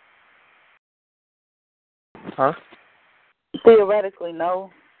 Huh? Theoretically, no.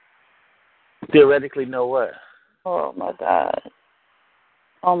 Theoretically, no what? Oh, my God.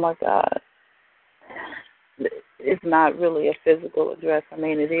 It's not really a physical address. I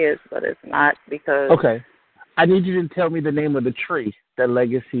mean, it is, but it's not because... Okay. I need you to tell me the name of the tree that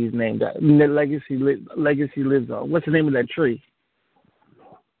Legacy is named at. Legacy lives on. What's the name of that tree?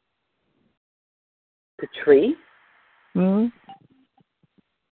 The tree? Mm-hmm.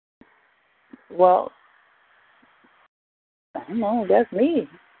 Well, I don't know. That's me.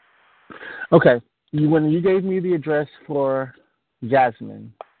 Okay. When you gave me the address for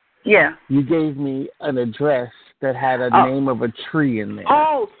Jasmine, yeah, you gave me an address that had a name of a tree in there.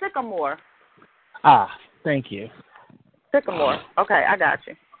 Oh, Sycamore. Thank you. Sycamore. Okay, I got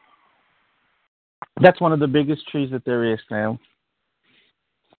you. That's one of the biggest trees that there is, Sam,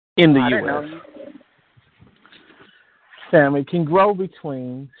 in the U.S. Sam, it can grow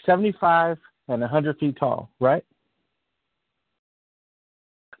between 75 and 100 feet tall, right?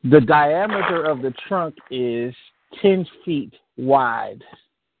 The diameter of the trunk is 10 feet wide,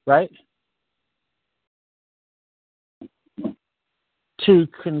 right? To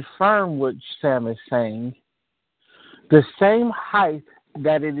confirm what Sam is saying, the same height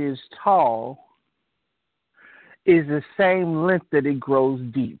that it is tall is the same length that it grows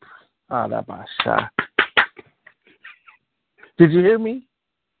deep. Did you hear me?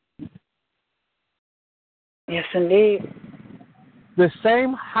 Yes, indeed. The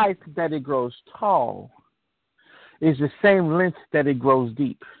same height that it grows tall is the same length that it grows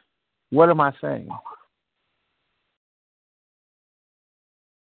deep. What am I saying?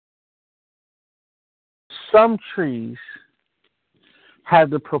 Some trees have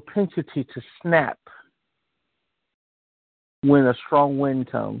the propensity to snap when a strong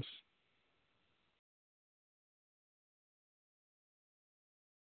wind comes.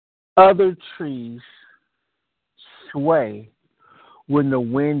 Other trees sway when the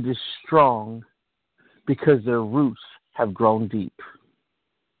wind is strong because their roots have grown deep.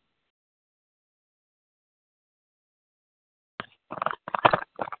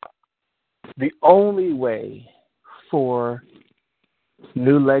 The only way for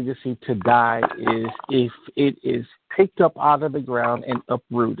New Legacy to die is if it is picked up out of the ground and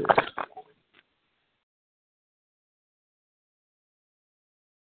uprooted.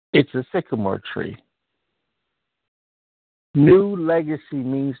 It's a sycamore tree. New legacy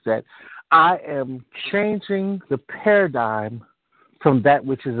means that I am changing the paradigm from that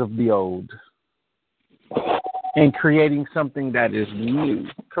which is of the old and creating something that is new.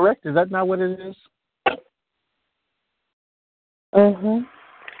 Correct? Is that not what it is?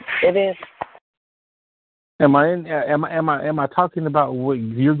 It is. Am I talking about what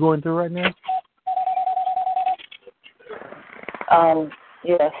you're going through right now?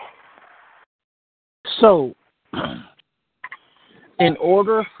 Yes. So, in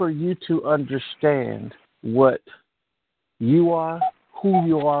order for you to understand what you are, who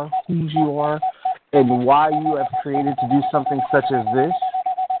you are, whose you are, and why you have created to do something such as this,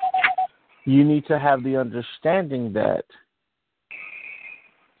 you need to have the understanding that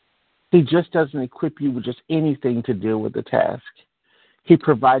He just doesn't equip you with just anything to deal with the task. He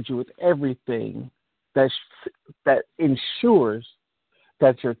provides you with everything that ensures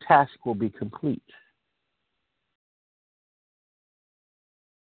that your task will be complete.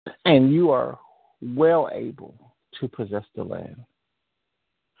 And you are well able to possess the land.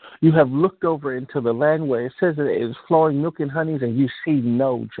 You have looked over into the land where it says that it is flowing milk and honey, and you see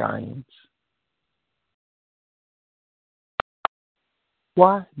no giants.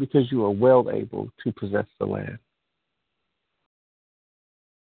 Why? Because you are well able to possess the land.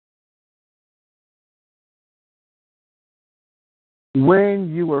 When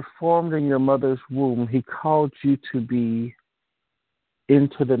you were formed in your mother's womb, He called you to be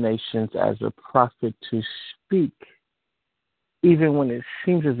into the nations as a prophet to speak, even when it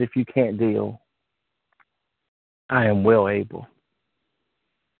seems as if you can't deal. I am well able.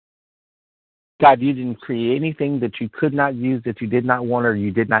 God, you didn't create anything that you could not use, that you did not want, or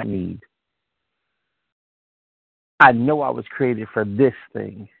you did not need. I know I was created for this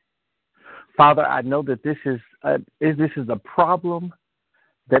thing. Father, I know that this is a problem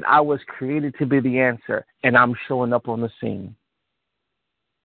that I was created to be the answer, and I'm showing up on the scene.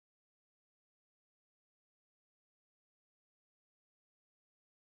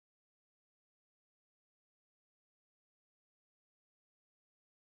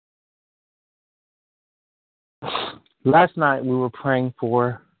 Last night we were praying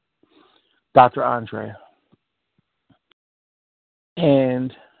for Dr. Andre.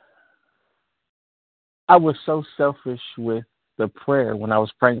 And I was so selfish with the prayer when I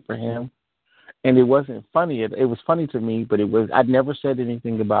was praying for him. And it wasn't funny. It was funny to me, but I'd never said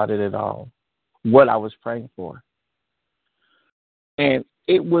anything about it at all, what I was praying for. And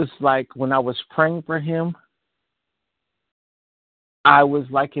it was like when I was praying for him, I was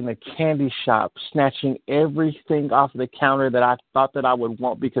like in a candy shop, snatching everything off the counter that I thought that I would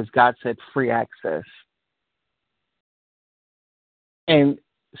want because God said free access. And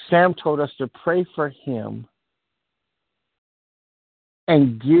Sam told us to pray for him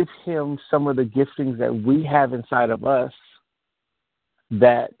and give him some of the giftings that we have inside of us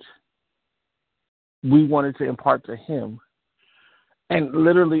that we wanted to impart to him. And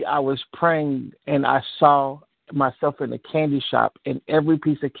literally I was praying and I saw myself in a candy shop, and every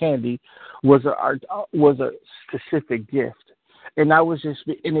piece of candy was a specific gift. And I was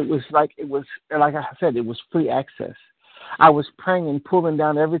it was like I said, it was free access. I was praying and pulling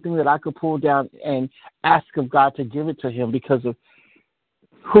down everything that I could pull down and ask of God to give it to him because of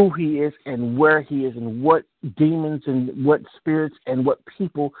who he is and where he is and what demons and what spirits and what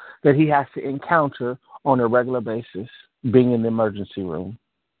people that he has to encounter on a regular basis being in the emergency room.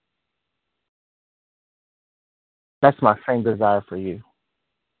 That's my same desire for you.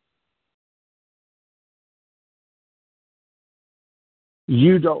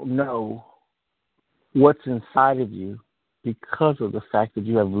 You don't know what's inside of you because of the fact that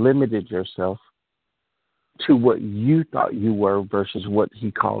you have limited yourself to what you thought you were versus what he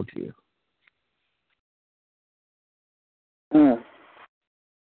called you.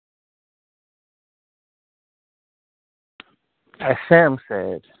 As Sam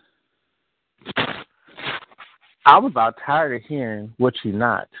said, I'm about tired of hearing what you're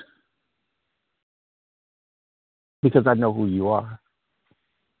not, because I know who you are.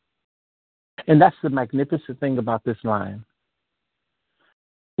 And that's the magnificent thing about this line.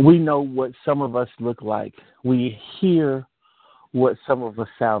 We know what some of us look like. We hear what some of us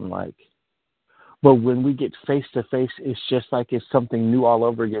sound like. But when we get face to face, it's just like it's something new all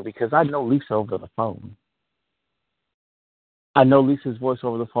over again, because I know Lisa over the phone. I know Lisa's voice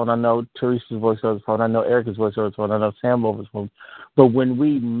over the phone. I know Teresa's voice over the phone. I know Erica's voice over the phone. I know Sam over the phone. But when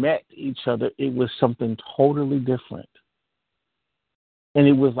we met each other, it was something totally different. And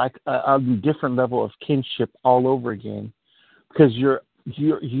it was like a different level of kinship all over again, because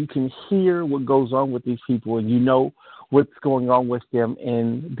you can hear what goes on with these people, and you know what's going on with them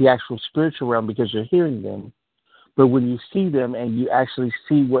in the actual spiritual realm because you're hearing them. But when you see them and you actually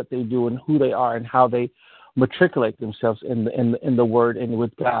see what they do and who they are and how they matriculate themselves in the Word and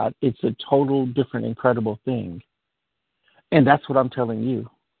with God, it's a total different, incredible thing. And that's what I'm telling you.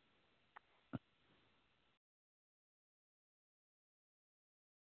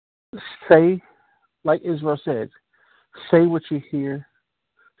 Say, like Israel said, say what you hear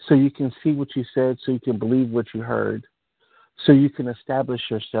so you can see what you said, so you can believe what you heard, so you can establish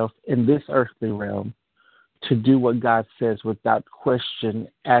yourself in this earthly realm to do what God says without question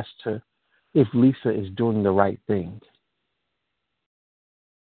as to if Lisa is doing the right thing.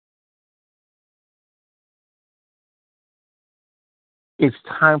 It's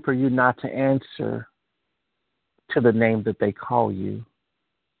time for you not to answer to the name that they call you.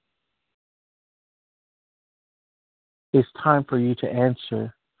 It's time for you to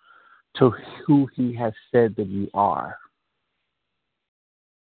answer to who He has said that you are.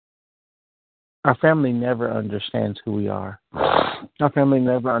 Our family never understands who we are. Our family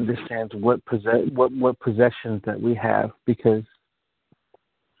never understands what possessions that we have, because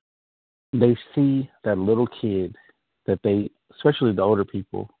they see that little kid that they, especially the older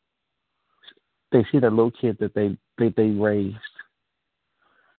people, they see that little kid that they raised,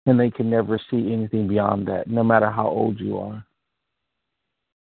 and they can never see anything beyond that, no matter how old you are.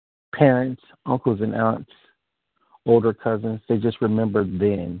 Parents, uncles and aunts, older cousins, they just remember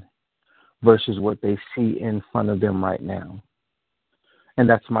then versus what they see in front of them right now. And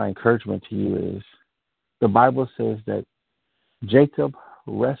that's my encouragement to you is, the Bible says that Jacob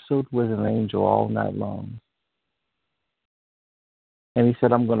wrestled with an angel all night long. And he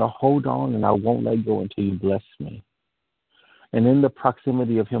said, I'm going to hold on and I won't let go until you bless me. And in the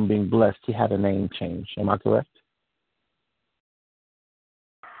proximity of him being blessed, he had a name change. Am I correct?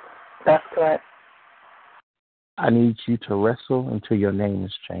 That's correct. I need you to wrestle until your name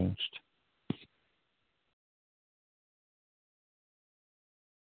is changed.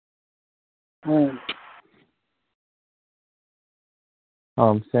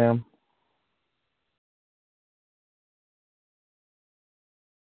 Sam?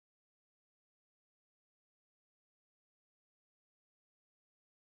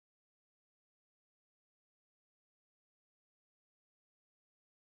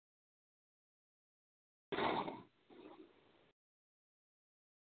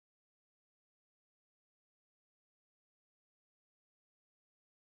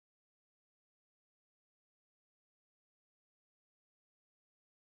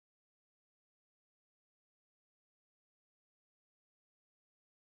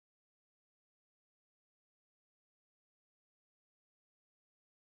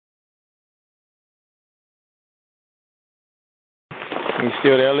 You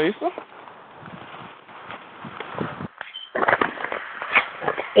still there, Lisa?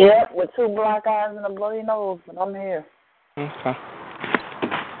 Yep, with two black eyes and a bloody nose, but I'm here. Okay.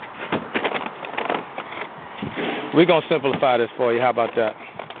 We're going to simplify this for you. How about that?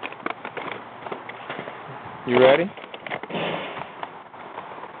 You ready?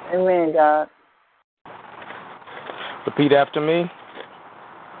 Amen, God. Repeat after me.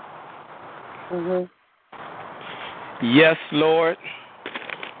 Yes, Lord.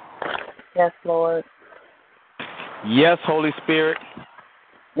 Yes, Lord. Yes, Holy Spirit.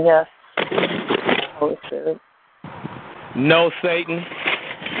 Yes, Holy Spirit. No, Satan.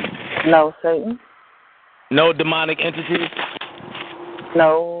 No, Satan. No demonic entities.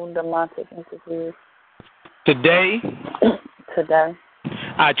 No demonic entities. Today, Today,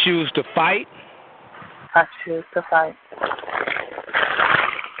 I choose to fight. I choose to fight.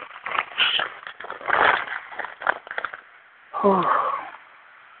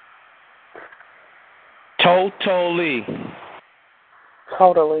 Totally.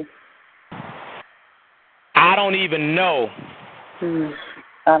 I don't even know.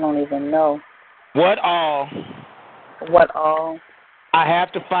 I don't even know. What all I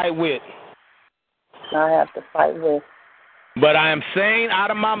have to fight with. I have to fight with. But I am saying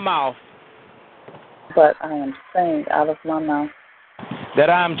out of my mouth. But I am saying out of my mouth. That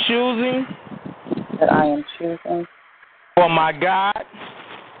I am choosing. That I am choosing. For my God.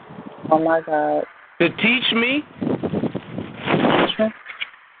 For my God. To teach me.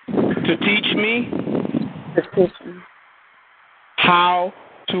 To teach me. To teach me. How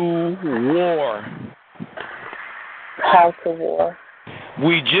to war. How to war.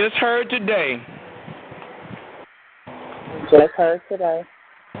 We just heard today.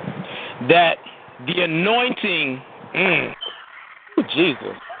 That the anointing,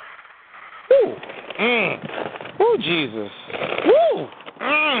 Jesus. Woo. Woo, Jesus. Woo.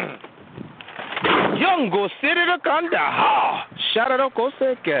 Young go sit it akanda. Ha. Shout out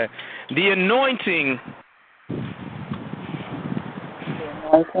Koseke. The anointing.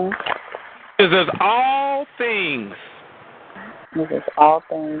 Anointing. Is as all things. This is all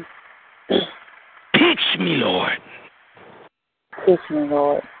things. Teach me, Lord. Teach me,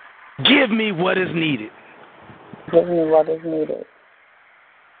 Lord. Give me what is needed. Give me what is needed.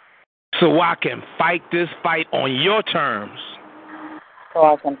 So I can fight this fight on your terms. So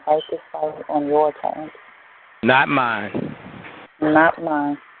I can fight this fight on your terms. Not mine. Not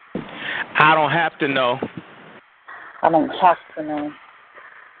mine. I don't have to know. I don't have to know.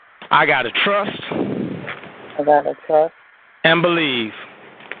 I got to trust. I got to trust. And believe.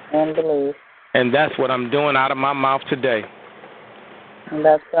 And believe. And that's what I'm doing out of my mouth today. And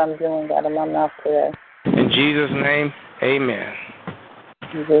that's what I'm doing out of my mouth today. In Jesus' name, amen.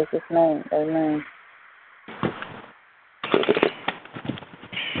 In Jesus' name, amen.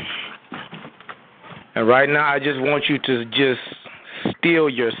 And right now, I just want you to just still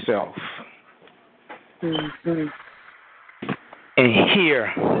yourself Mm-hmm. and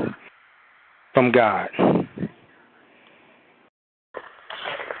hear from God.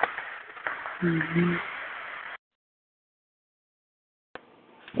 Mm-hmm.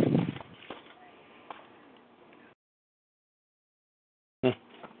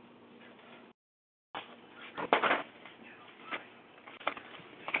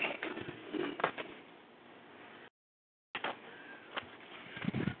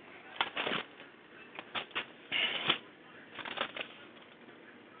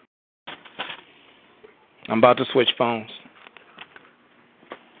 I'm about to switch phones.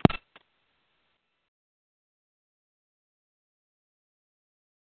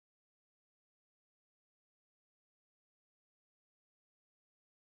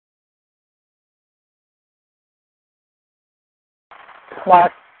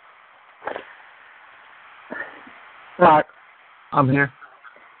 Mark. I'm here.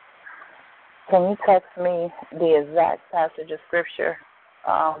 Can you text me the exact passage of scripture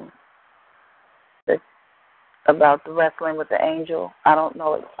about the wrestling with the angel? I don't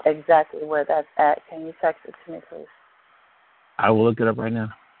know exactly where that's at. Can you text it to me, please? I will look it up right now.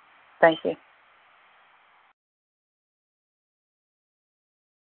 Thank you.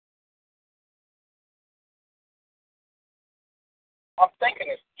 I'm thinking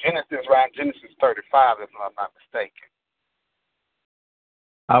it's around Genesis 35, if I'm not mistaken.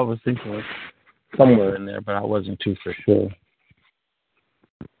 I was thinking it somewhere in there, but I wasn't too for sure.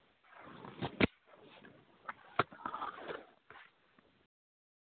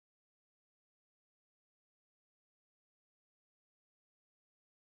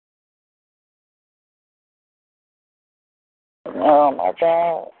 Oh, my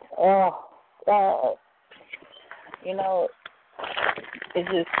God. Oh, God. You know, it's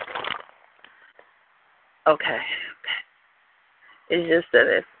just, okay. It's just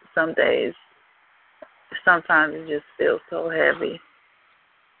that some days, sometimes it just feels so heavy.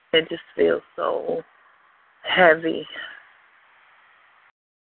 It just feels so heavy.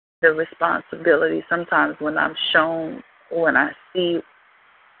 The responsibility, sometimes when I'm shown, when I see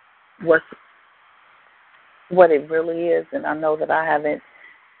what it really is, and I know that I haven't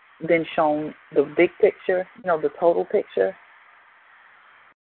been shown the big picture, the total picture.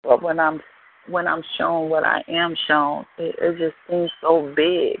 But when I'm shown what I am shown, it just seems so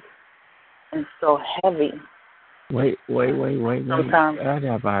big and so heavy. Wait. Sometimes.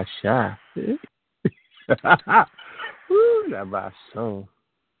 That by shy. Ooh, that by so.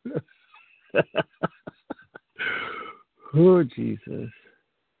 Oh, Jesus.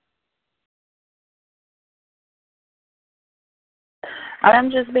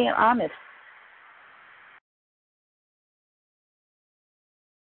 I'm just being honest.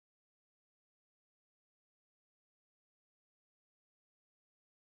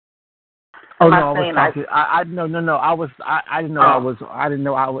 Oh no, I was talking.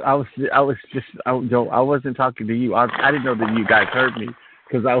 No. I wasn't talking to you. I didn't know that you guys heard me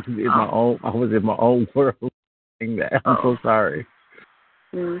because I was in my own. I was in my own world. Saying that. I'm so sorry.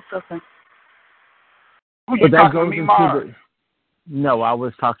 It's okay. But that goes into No, I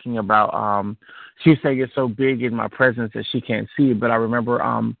was talking about. She was saying it's so big in my presence that she can't see it. But I remember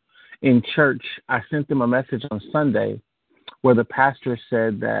in church, I sent them a message on Sunday where the pastor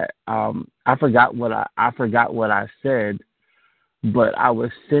said that I forgot what I said, but I was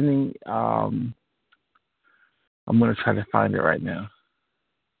sending. I'm going to try to find it right now.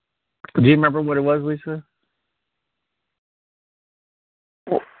 Do you remember what it was, Lisa?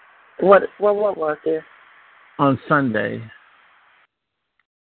 What was it? On Sunday.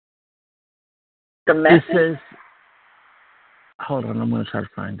 The message? It says, hold on, I'm going to try to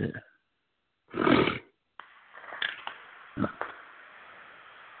find it.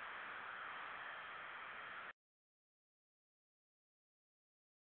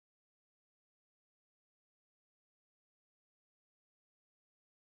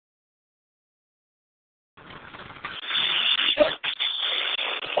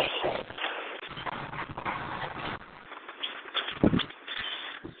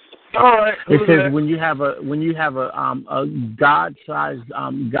 All right. It says when you have a God-sized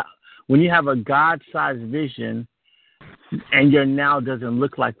when you have a God-sized vision, and your now doesn't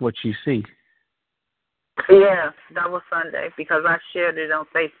look like what you see. Yeah, that was Sunday because I shared it on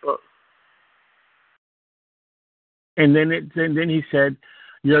Facebook. And then he said,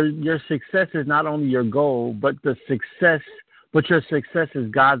 your success is not only your goal, but your success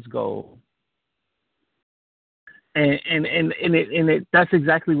is God's goal. And it that's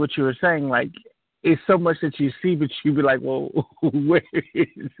exactly what you were saying. Like, it's so much that you see, but you be like, well, where is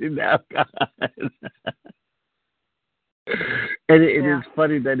it now, God? And it is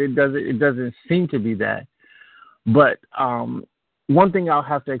funny that it doesn't seem to be that. But one thing I'll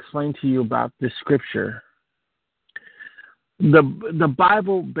have to explain to you about this scripture, the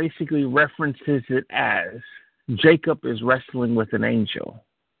Bible basically references it as Jacob is wrestling with an angel,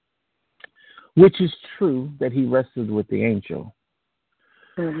 which is true that he wrestled with the angel.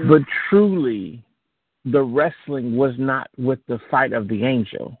 Mm-hmm. But truly, the wrestling was not with the fight of the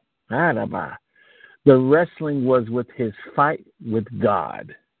angel. The wrestling was with his fight with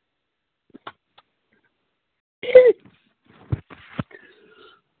God.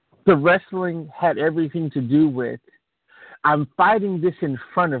 The wrestling had everything to do with, I'm fighting this in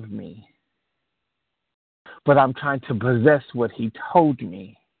front of me, but I'm trying to possess what he told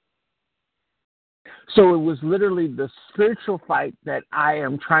me. So it was literally the spiritual fight that I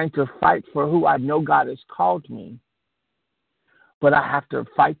am trying to fight for who I know God has called me. But I have to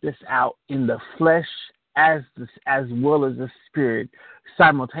fight this out in the flesh as well as the spirit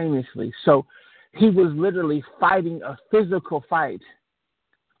simultaneously. So he was literally fighting a physical fight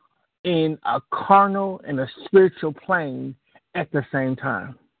in a carnal and a spiritual plane at the same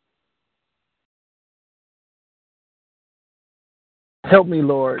time. Help me,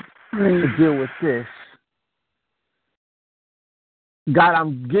 Lord, to deal with this. God,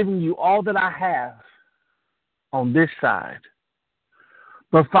 I'm giving you all that I have on this side.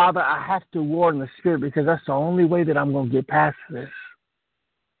 But, Father, I have to war in the spirit because that's the only way that I'm going to get past this.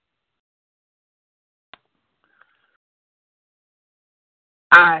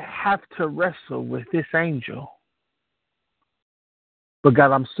 I have to wrestle with this angel. But,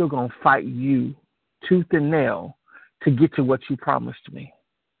 God, I'm still going to fight you tooth and nail to get to what you promised me.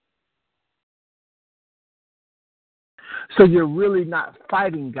 So you're really not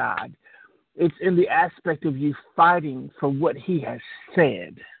fighting God. It's in the aspect of you fighting for what he has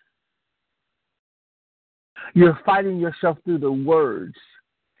said. You're fighting yourself through the words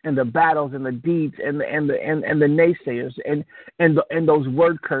and the battles and the deeds and the naysayers and those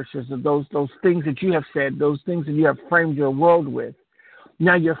word curses and those things that you have said, those things that you have framed your world with.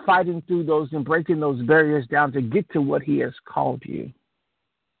 Now you're fighting through those and breaking those barriers down to get to what he has called you.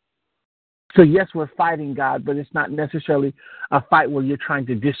 So yes, we're fighting God, but it's not necessarily a fight where you're trying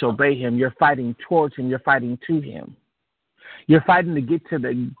to disobey him. You're fighting towards him. You're fighting to him. You're fighting to get to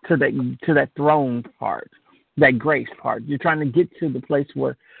that throne part, that grace part. You're trying to get to the place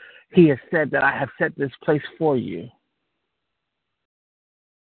where he has said that I have set this place for you.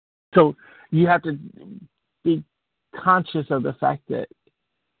 So you have to be conscious of the fact that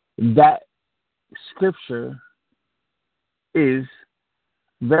scripture is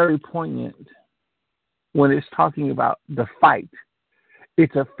very poignant when it's talking about the fight.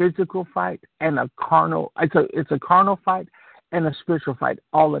 It's a physical fight and a carnal. It's a carnal fight and a spiritual fight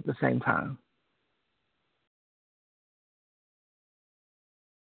all at the same time.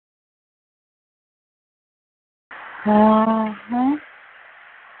 Mm-hmm.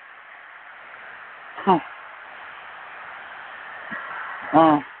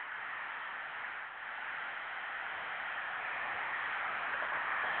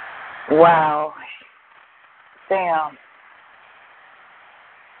 Wow. Damn.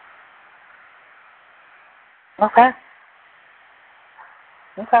 Okay.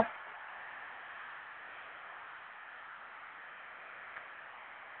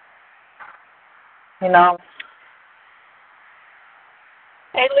 You know.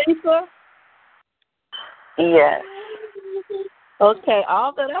 Hey, Lisa? Yes. Okay,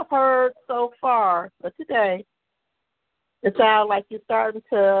 all that I've heard so far for today, it sounds like you're starting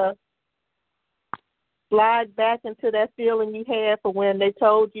to slide back into that feeling you had for when they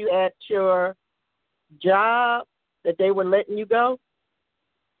told you at your job that they were letting you go?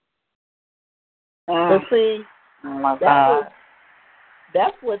 But see,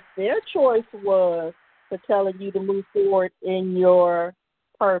 that's what their choice was for telling you to move forward in your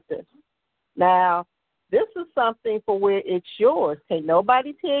purpose. Now, this is something for where it's yours. Can't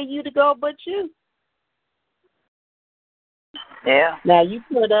nobody tell you to go but you. Yeah. Now you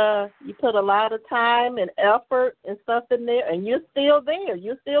put a lot of time and effort and stuff in there, and you're still there.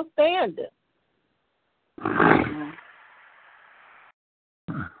 You're still standing.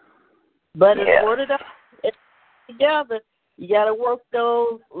 But in order to get together, you got to work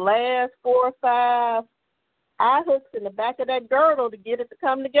those last 4 or 5 eye hooks in the back of that girdle to get it to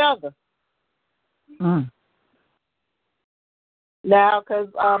come together. Now, because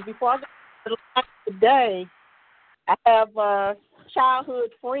before I got to the line today, I have a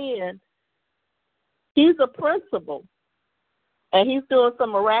childhood friend. He's a principal, and he's doing some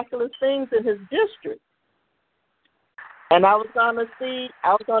miraculous things in his district. And I was going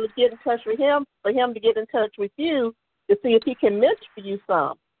to get in touch with him for him to get in touch with you to see if he can mentor you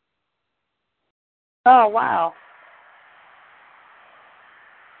some. Oh, wow.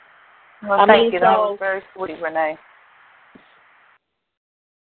 Well, thank you. That was very sweet, Renee.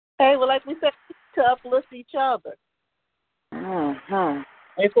 Hey, well, like we said, to uplift each other. Mm-hmm.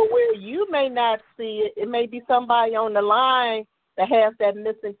 And for where you may not see it, it may be somebody on the line that has that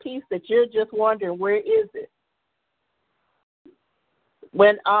missing piece that you're just wondering, where is it?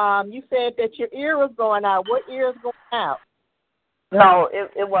 When you said that your ear was going out, what ear is going out? No,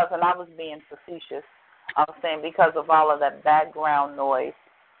 it wasn't. I was being facetious. I was saying because of all of that background noise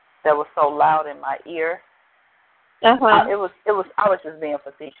that was so loud in my ear. Uh-huh. It was. I was just being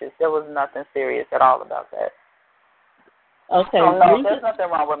facetious. There was nothing serious at all about that. Okay. So no, there's nothing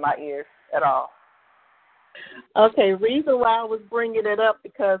wrong with my ears at all. Okay. Reason why I was bringing it up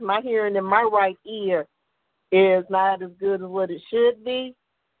because my hearing in my right ear is not as good as what it should be,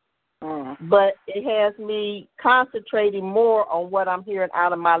 but it has me concentrating more on what I'm hearing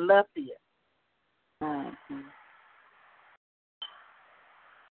out of my left ear. Mm-hmm.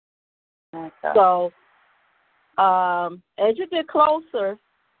 Okay. So, as you get closer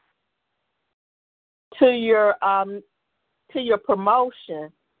to your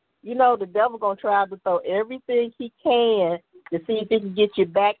promotion, you know the devil gonna try to throw everything he can to see if he can get you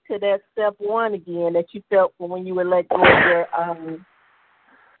back to that step one again that you felt when you were let go of your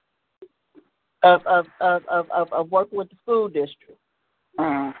of working with the school district.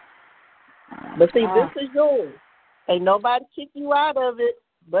 But see, this is yours. Ain't nobody kick you out of it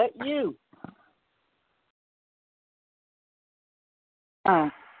but you.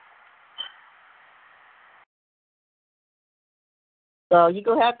 So you're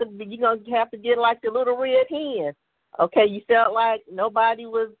gonna have to get like the little red hen. Okay, you felt like nobody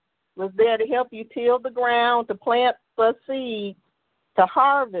was there to help you till the ground, to plant the seed, to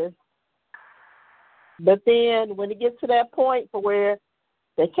harvest. But then when it gets to that point for where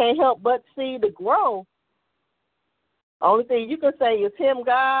they can't help but see the growth, only thing you can say is him,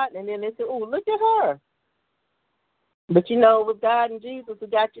 God, and then they say, "Oh, look at her." But you know, with God and Jesus, who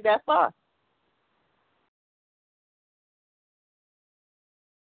got you that far.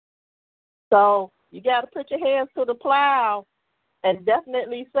 So you got to put your hands to the plow and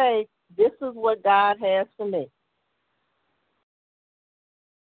definitely say, this is what God has for me.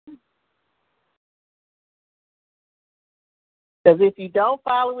 Because if you don't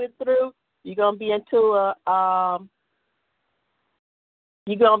follow it through, you're gonna be in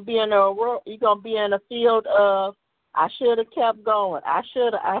a field of I should have kept going. I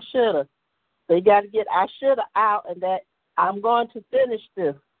should have. So you got to get I should have out, and that I'm going to finish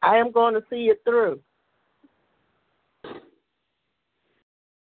this. I am going to see it through.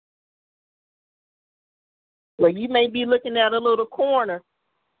 Well, you may be looking at a little corner.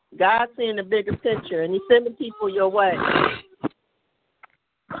 God's seeing the bigger picture, and He's sending people your way.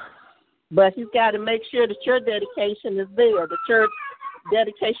 But He's got to make sure that your dedication is there, that your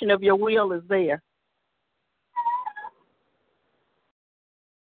dedication of your will is there.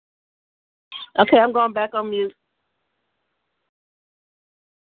 Okay, I'm going back on mute.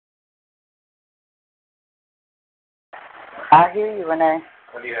 I hear you, Renee.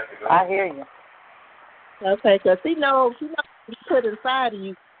 I hear you. Okay, because he knows what He put inside of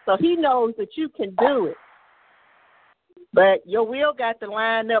you, so He knows that you can do it. But your will got to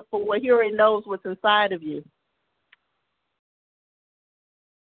line up for what He already knows what's inside of you.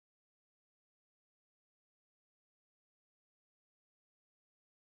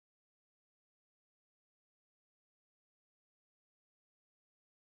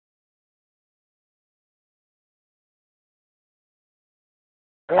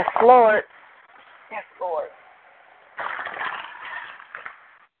 Yes, Lord. Yes, Lord.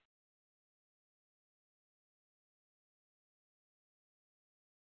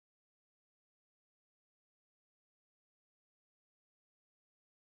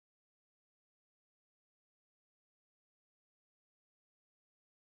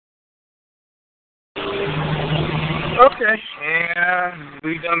 Okay. Yeah,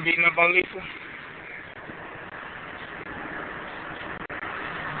 we done beating up on Lisa.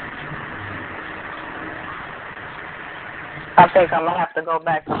 I think I'm going to have to go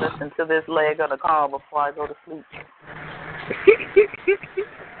back and listen to this leg of the call before I go to sleep.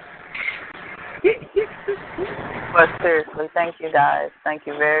 But seriously, thank you guys. Thank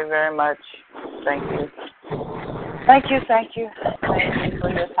you very, very much. Thank you. Thank you, thank you. Thank you for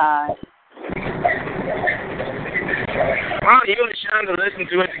your time. Well, you and Shonda listen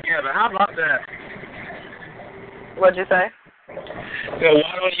to it together. How about that? What'd you say? So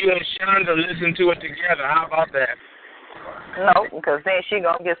why don't you and Shonda listen to it together? How about that? No, because then she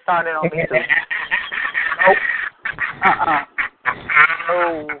gonna get started on me too. Nope.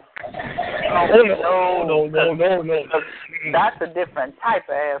 No. That's a different type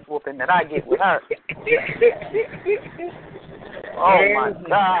of ass whooping that I get with her. Oh my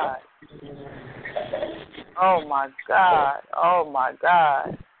God. Oh my God. Oh my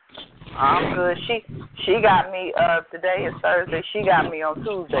God. I'm good. She got me. Today is Thursday. She got me on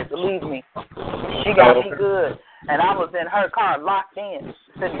Tuesday. Believe me, she got me good. And I was in her car, locked in,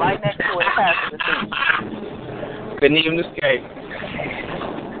 sitting right next to her in the passenger seat. Couldn't even escape.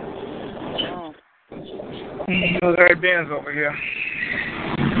 Military Benz over here.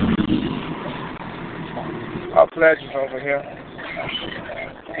 Our pledge is over here.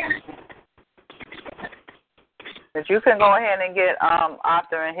 But you can go ahead and get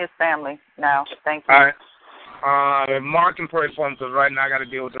Arthur and his family now. Thank you. All right. Mark can pray for him because right now I got to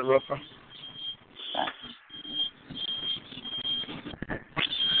deal with the roofer.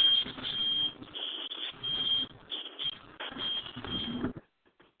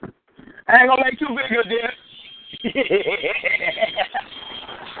 I ain't gonna make too big of this.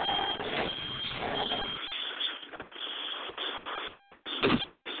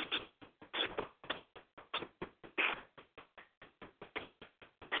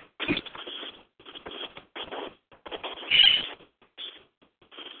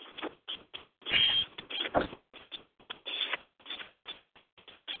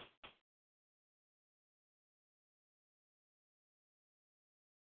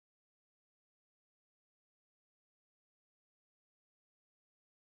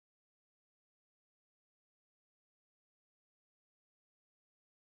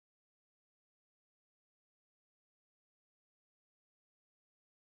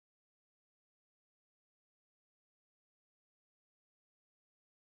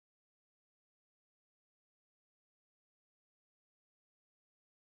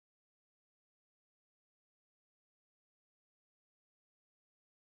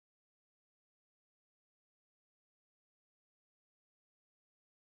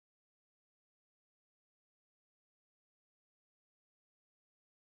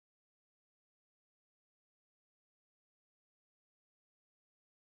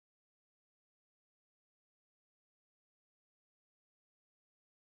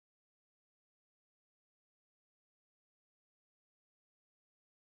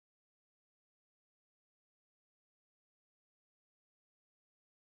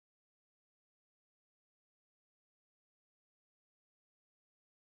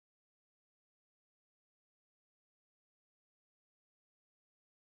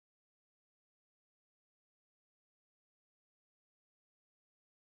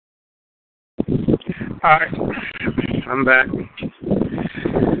 All right, I'm back.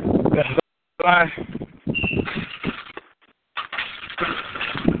 Bye.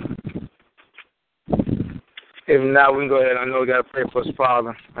 If not, we can go ahead. I know we got to pray for his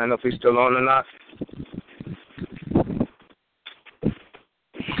father. I don't know if he's still on or not.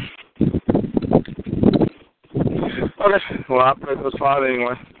 Okay, well, I'll pray for his father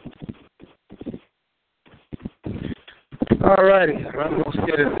anyway. All righty.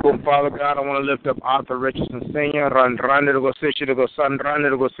 Father God, I want to lift up Arthur Richardson Sr.,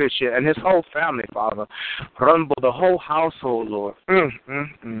 and his whole family, Father. The whole household, Lord.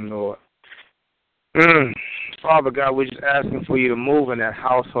 Lord. Father God, we're just asking for you to move in that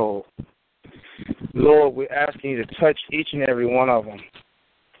household. Lord, we're asking you to touch each and every one of them.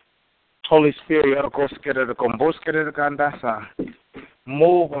 Holy Spirit,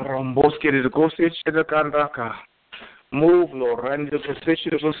 move move, Lord.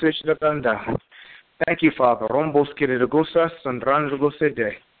 Thank you, Father.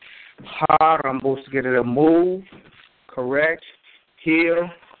 Rambos, get it to move, correct, heal,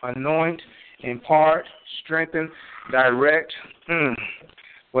 anoint, impart, strengthen, direct,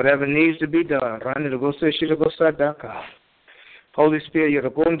 whatever needs to be done. Holy Spirit,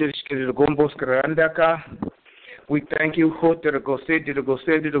 we thank you.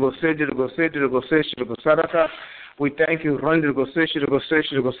 We thank you.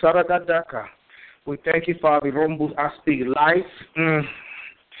 We thank you, Father. I speak life,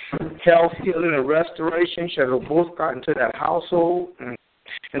 health, healing, and restoration shall both got into that household,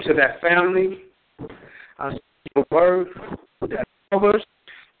 into that family. I speak your word that covers,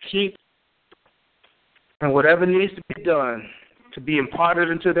 keep, and whatever needs to be done to be imparted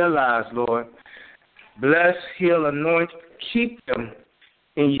into their lives, Lord. Bless, heal, anoint, keep them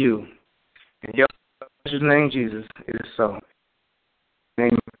in you. In your precious name, Jesus, it is so.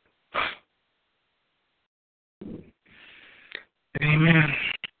 Amen. Amen.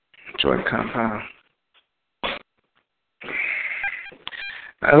 Joy compound.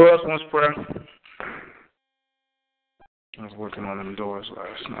 Now, who else wants prayer? I was working on them doors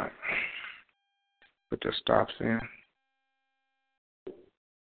last night. Put the stops in.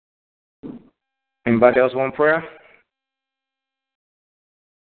 Anybody else want prayer?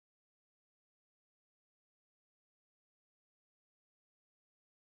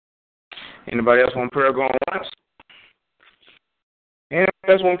 Anybody else want prayer going once? Anybody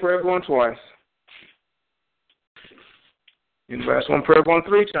else want prayer going twice? Anybody else want prayer going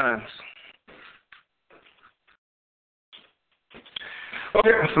 3 times?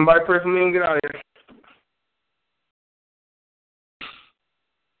 Okay, somebody pray for me and get out of here.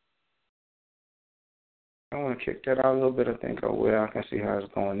 I want to kick that out a little bit. I think I will. I can see how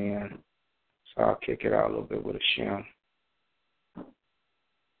it's going in. So I'll kick it out a little bit with a shim.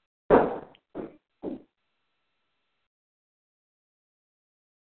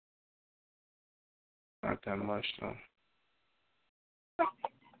 Not that much, though.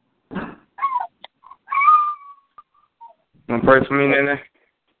 You want to pray for me, Nene?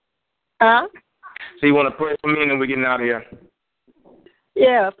 Huh? So you want to pray for me and then we're getting out of here?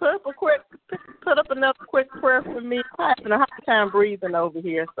 Yeah, put up another quick prayer for me. I'm having a hard time breathing over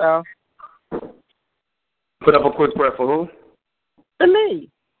here, so. Put up a quick prayer for who? For me.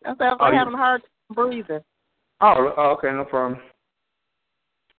 I'm having a hard time breathing. Oh, okay, no problem.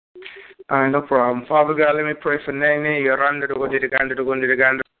 All right, no problem. Father God, let me pray for Nene. You're under the good,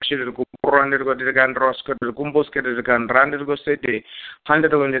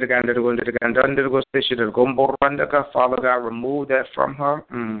 Father, right God, remove that from her.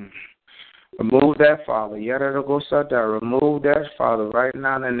 Remove that, Father. Remove that, Father, right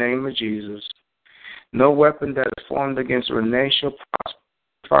now in the name of Jesus. No weapon that is formed against Renee shall prosper.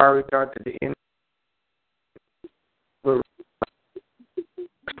 Fiery dart to the enemy.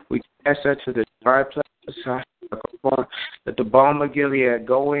 We cast that to the dry place. Let the balm of Gilead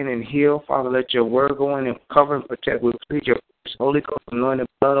go in and heal. Father, let your word go in and cover and protect. We plead your Holy Ghost anointed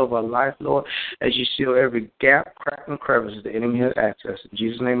blood over our life, Lord, as you seal every gap, crack, and crevice the enemy has access. In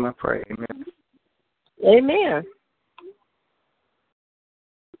Jesus' name I pray. Amen. Amen.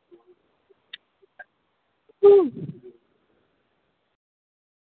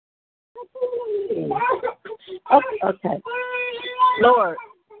 Okay. Lord,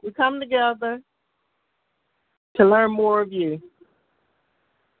 we come together to learn more of you.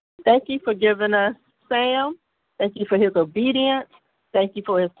 Thank you for giving us Sam. Thank you for his obedience. Thank you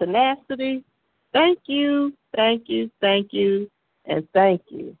for his tenacity. Thank you, thank you, thank you, and thank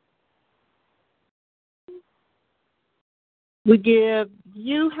you. We give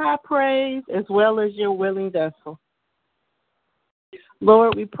you high praise as well as your willing vessel.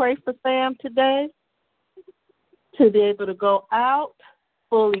 Lord, we pray for Sam today to be able to go out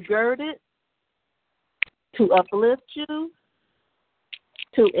fully girded, to uplift you,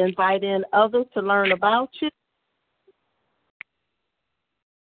 to invite in others to learn about you,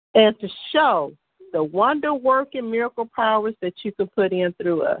 and to show the wonder-working miracle powers that you can put in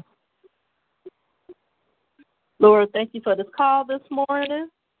through us. Lord, thank you for this call this morning.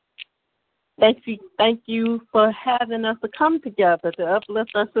 Thank you for having us to come together to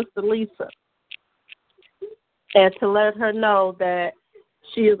uplift our sister Lisa and to let her know that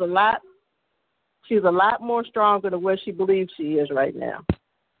she is a lot more stronger than what she believes she is right now.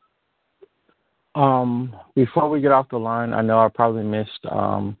 Before we get off the line, I know I probably missed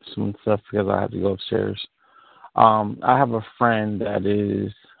some stuff because I had to go upstairs. I have a friend that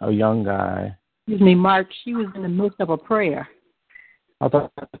is a young guy. Excuse me, Mark, she was in the midst of a prayer. I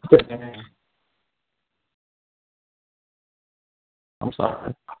thought I'm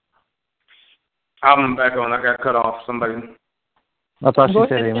sorry. I'm back on. I got cut off. Somebody. I thought she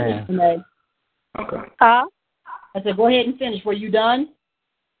said amen. Okay. Huh? I said, go ahead and finish. Were you done?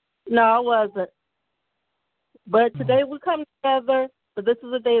 No, I wasn't. But today we come together, but this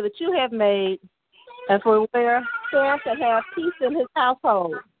is a day that you have made, and for where Sam can have peace in his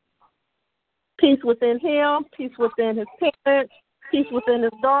household. Peace within him, peace within his parents, peace within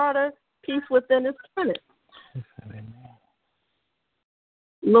his daughter, peace within his tenants.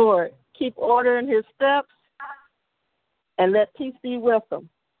 Lord, keep order in his steps and let peace be with him.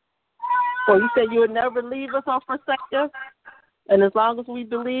 For you said you would never leave us or forsake us, and as long as we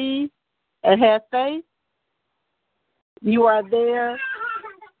believe and have faith, you are there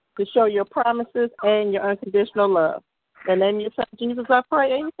to show your promises and your unconditional love. And in your son Jesus, I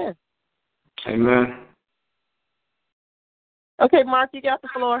pray, amen. Amen. Okay, Mark, you got the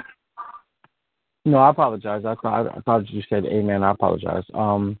floor. No, I apologize. I thought you said amen. I apologize.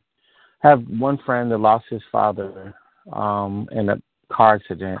 Have one friend that lost his father in a car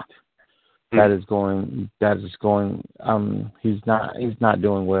accident. He's not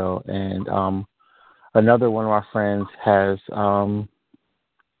doing well, and another one of our friends has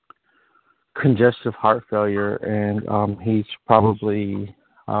congestive heart failure, and he's probably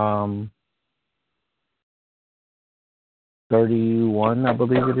 31, I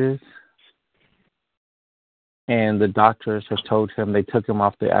believe it is. And the doctors have told him, they took him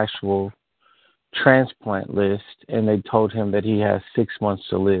off the actual transplant list, and they told him that he has 6 months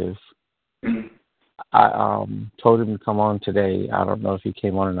to live. I told him to come on today. I don't know if he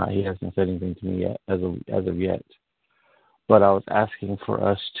came on or not. He hasn't said anything to me yet, as of yet. But I was asking for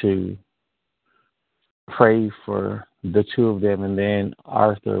us to pray for the two of them, and then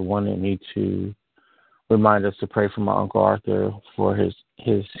Arthur wanted me to remind us to pray for my Uncle Arthur for his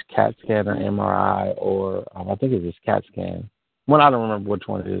CAT scan or MRI, or I think it's his CAT scan. Well, I don't remember which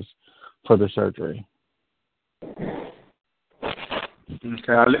one it is, for the surgery.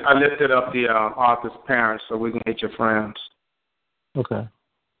 Okay, I lifted up the Arthur's parents so we can get your friends. Okay.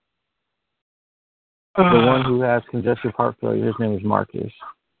 The one who has congestive heart failure, his name is Marcus.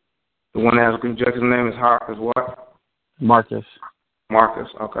 The one that has congestive name is what? Marcus. Marcus,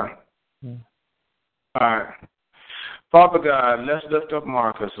 okay. Yeah. All right. Father God, let's lift up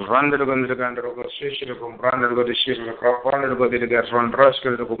Marcus.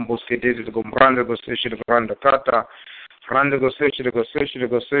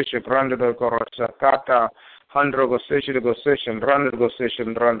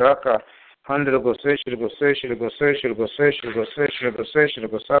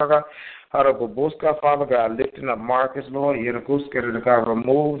 Father God, lifting up Marcus, Lord,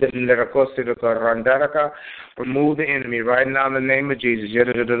 remove the enemy right now in the name of Jesus.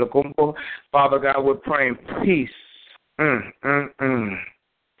 Father God, we're praying peace.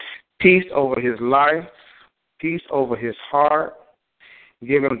 Peace over his life, peace over his heart.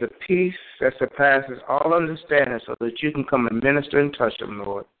 Give him the peace that surpasses all understanding so that you can come and minister and touch him,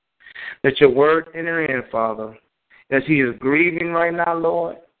 Lord. Let your word enter in, Father, as he is grieving right now,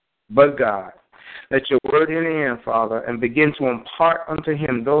 Lord, but God. Let your word enter in, Father, and begin to impart unto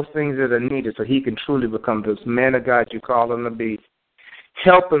him those things that are needed so he can truly become this man of God you call him to be.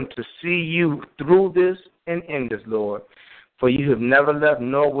 Help him to see you through this and in this, Lord. For you have never left,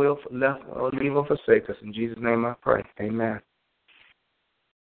 nor will left or leave or forsake us. In Jesus' name I pray. Amen.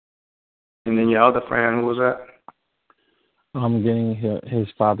 And then your other friend, who was that? I'm getting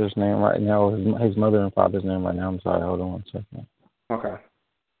his father's name right now, his mother and father's name right now. I'm sorry, hold on 1 second. Okay.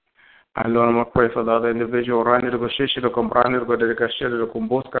 I Lord, I'm going to pray for the other individual.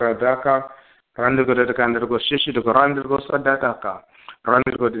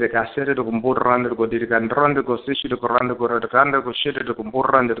 Randa go de casere de gumbur randa go de randa go sishi de randa go de randa go shede de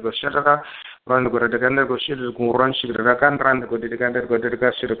gumbur randa go shedaka randa go de randa go shede de guran shi de kan randa go de randa go de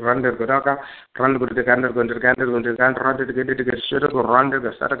casere randa go daka randa go de randa go de randa go de randa de shede go randa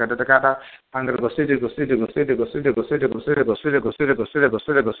go saraka de kata randa go sede go sede go sede go sede go sede go sede go sede go sede go sede go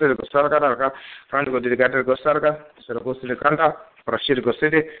sede go sede go saraka randa go de randa go saraka sede go sede kanda Rashid go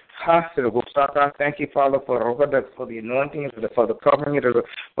sede ha sede go saraka. Thank you, Father, for the anointing, for the covering,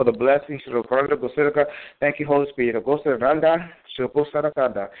 for the blessings. Thank you, Holy Spirit.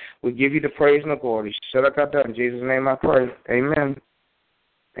 We give you the praise and the glory. In Jesus' name I pray. Amen.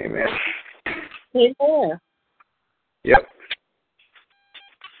 Amen. Amen. Yep.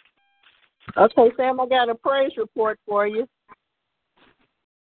 Okay, Sam, I got a praise report for you.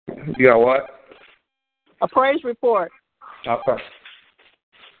 You got what? A praise report. Okay.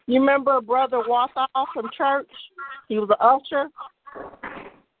 You remember Brother Walthoff from church? He was an usher.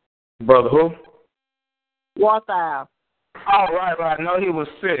 Brother who? Walthoff. Oh, right. I know he was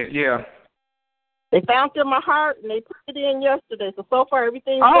sick, yeah. They found it in my heart, and they put it in yesterday. So far,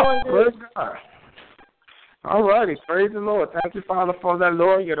 everything's going good. Praise God. All righty. Praise the Lord. Thank you, Father, for that,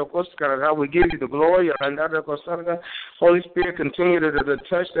 Lord. God, we give you the glory. Holy Spirit, continue to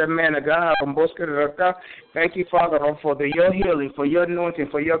touch that man of God. Thank you, Father, for your healing, for your anointing,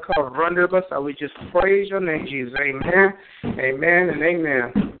 for your cover. Under us, we just praise your name, Jesus. Amen, amen, and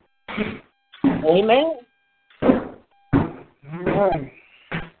amen. Amen. All right.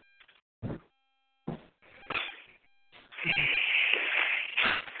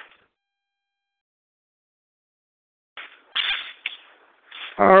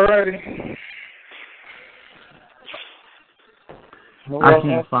 All righty. I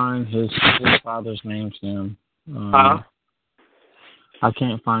can't find his father's name, Sam. I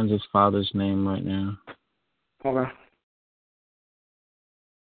can't find his father's name right now. Okay.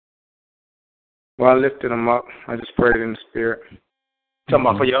 Well, I lifted him up. I just prayed in the spirit. Talking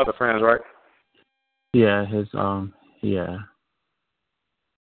about for your other friends, right? Yeah, yeah.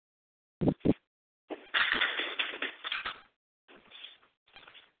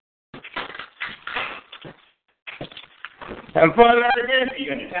 And for that again, you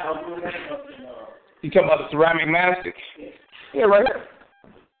talking about the ceramic mastic? Yeah, right here.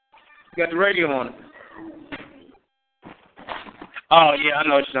 You got the radio on it. Oh, yeah, I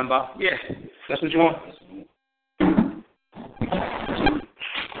know what you're talking about. Yeah, that's what you want.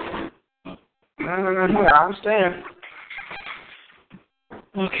 No, I understand.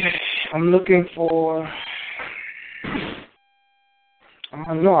 Okay, I'm looking for...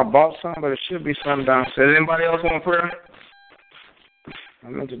 I know I bought some, but it should be some downstairs. Anybody else want prayer? I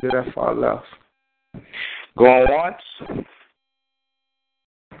meant to do that far left. Going once.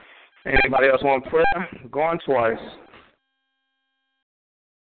 Anybody else want prayer? Going twice.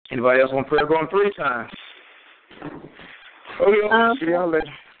 Anybody else want prayer? Going 3 times. Okay, see y'all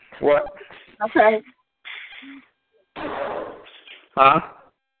later. What? Okay. Huh?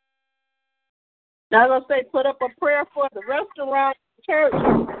 Now I was going to say, put up a prayer for the restaurant church.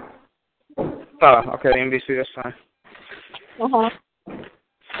 Oh, okay, NBC, that's fine. Uh-huh.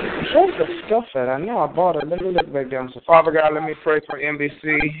 Where's the stuff at? I know I bought it. Let me look back down. So, Father God, let me pray for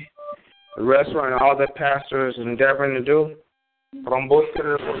NBC, the restaurant, and all that pastor is endeavoring to do. Randa go to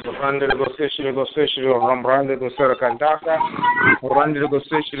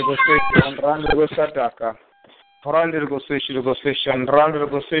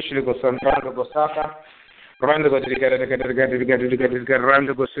get it. Randa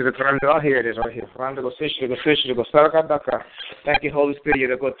go to the Randa. Oh, here it is, right here. Randa go fish, go Sarakadaka. Thank you, Holy Spirit.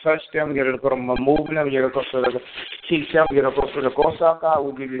 You're going to touch them. You're going to move them. You're going to teach them. You're going to go to the Kosaka.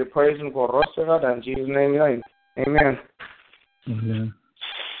 We'll give you the praise and go Rosaka. In Jesus' name, amen. Amen. Amen.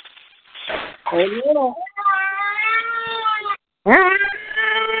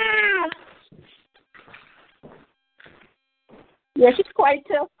 Yeah, she's quite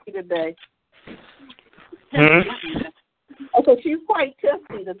testy today. Okay, she's quite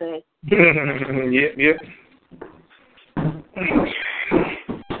testy today. Yep.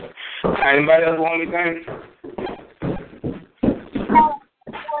 Anybody else want anything?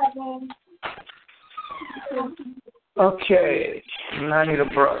 Okay, now I need a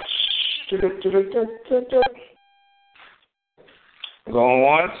brush. Going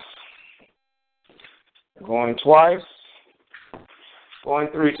once. Going twice. Going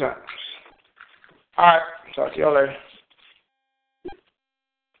 3 times. All right. Talk to y'all later.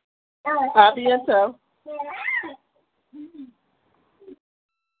 I'll be in tow.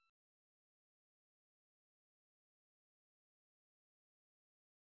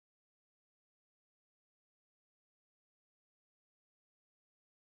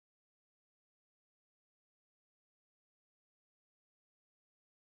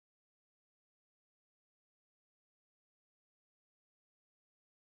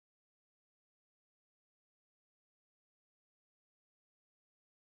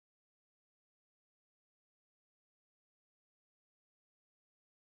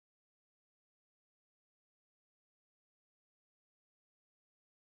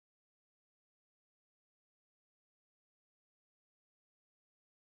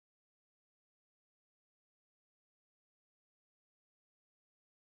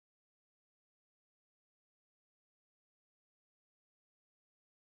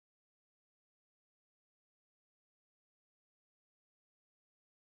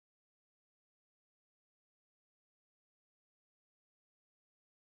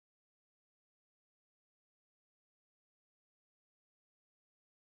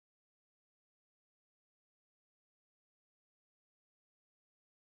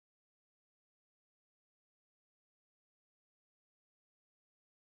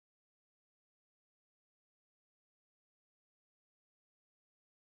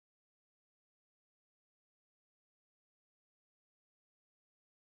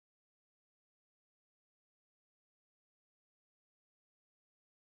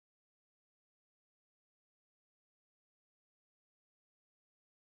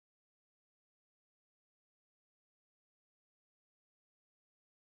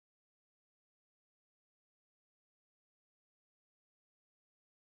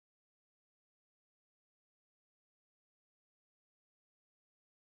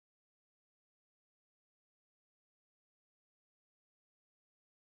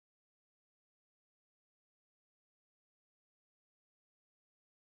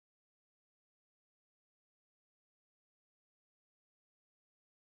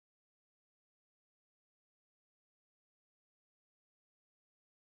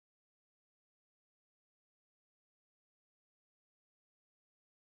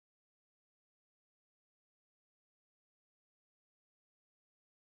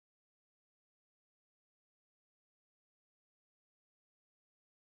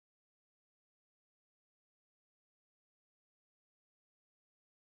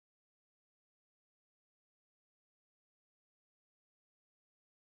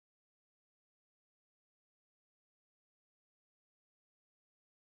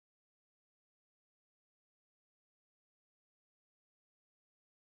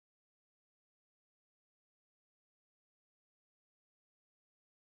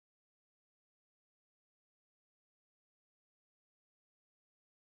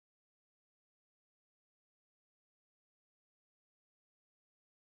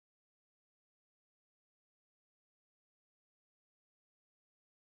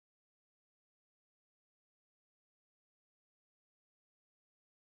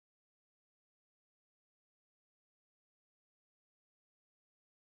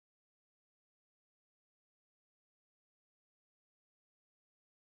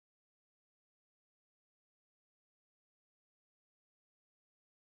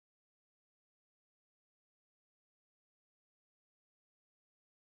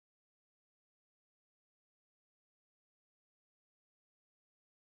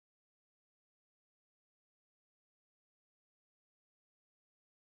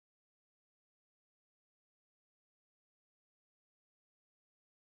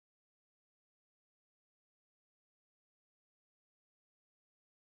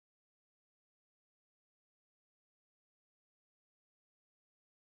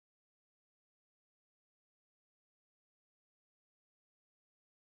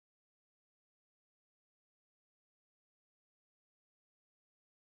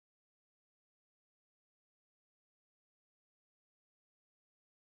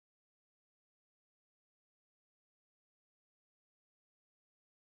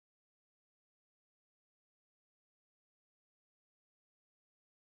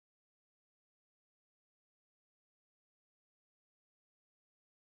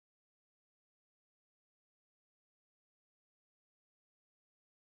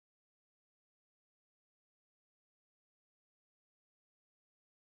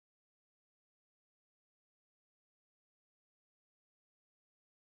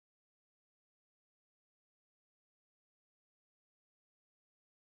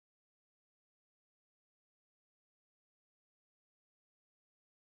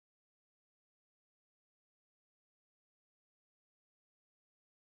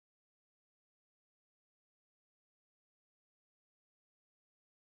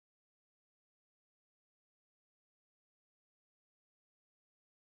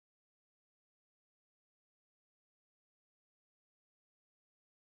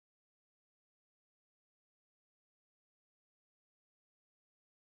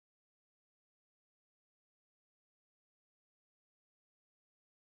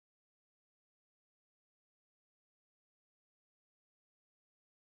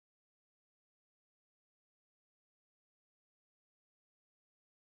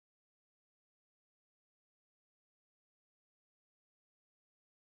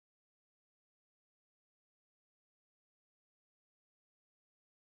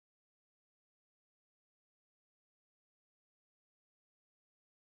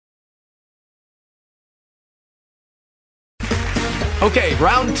 Okay,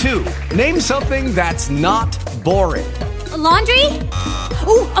 round 2. Name something that's not boring. A laundry?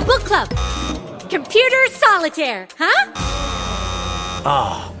 Ooh, a book club. Computer solitaire, huh?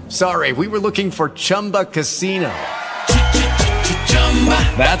 Ah, oh, sorry. We were looking for Chumba Casino.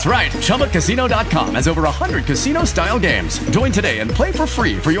 That's right. ChumbaCasino.com has over 100 casino-style games. Join today and play for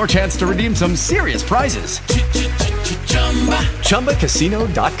free for your chance to redeem some serious prizes.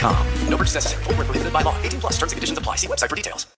 ChumbaCasino.com. No purchase necessary. Void where prohibited by law. 18+ terms and conditions apply. See website for details.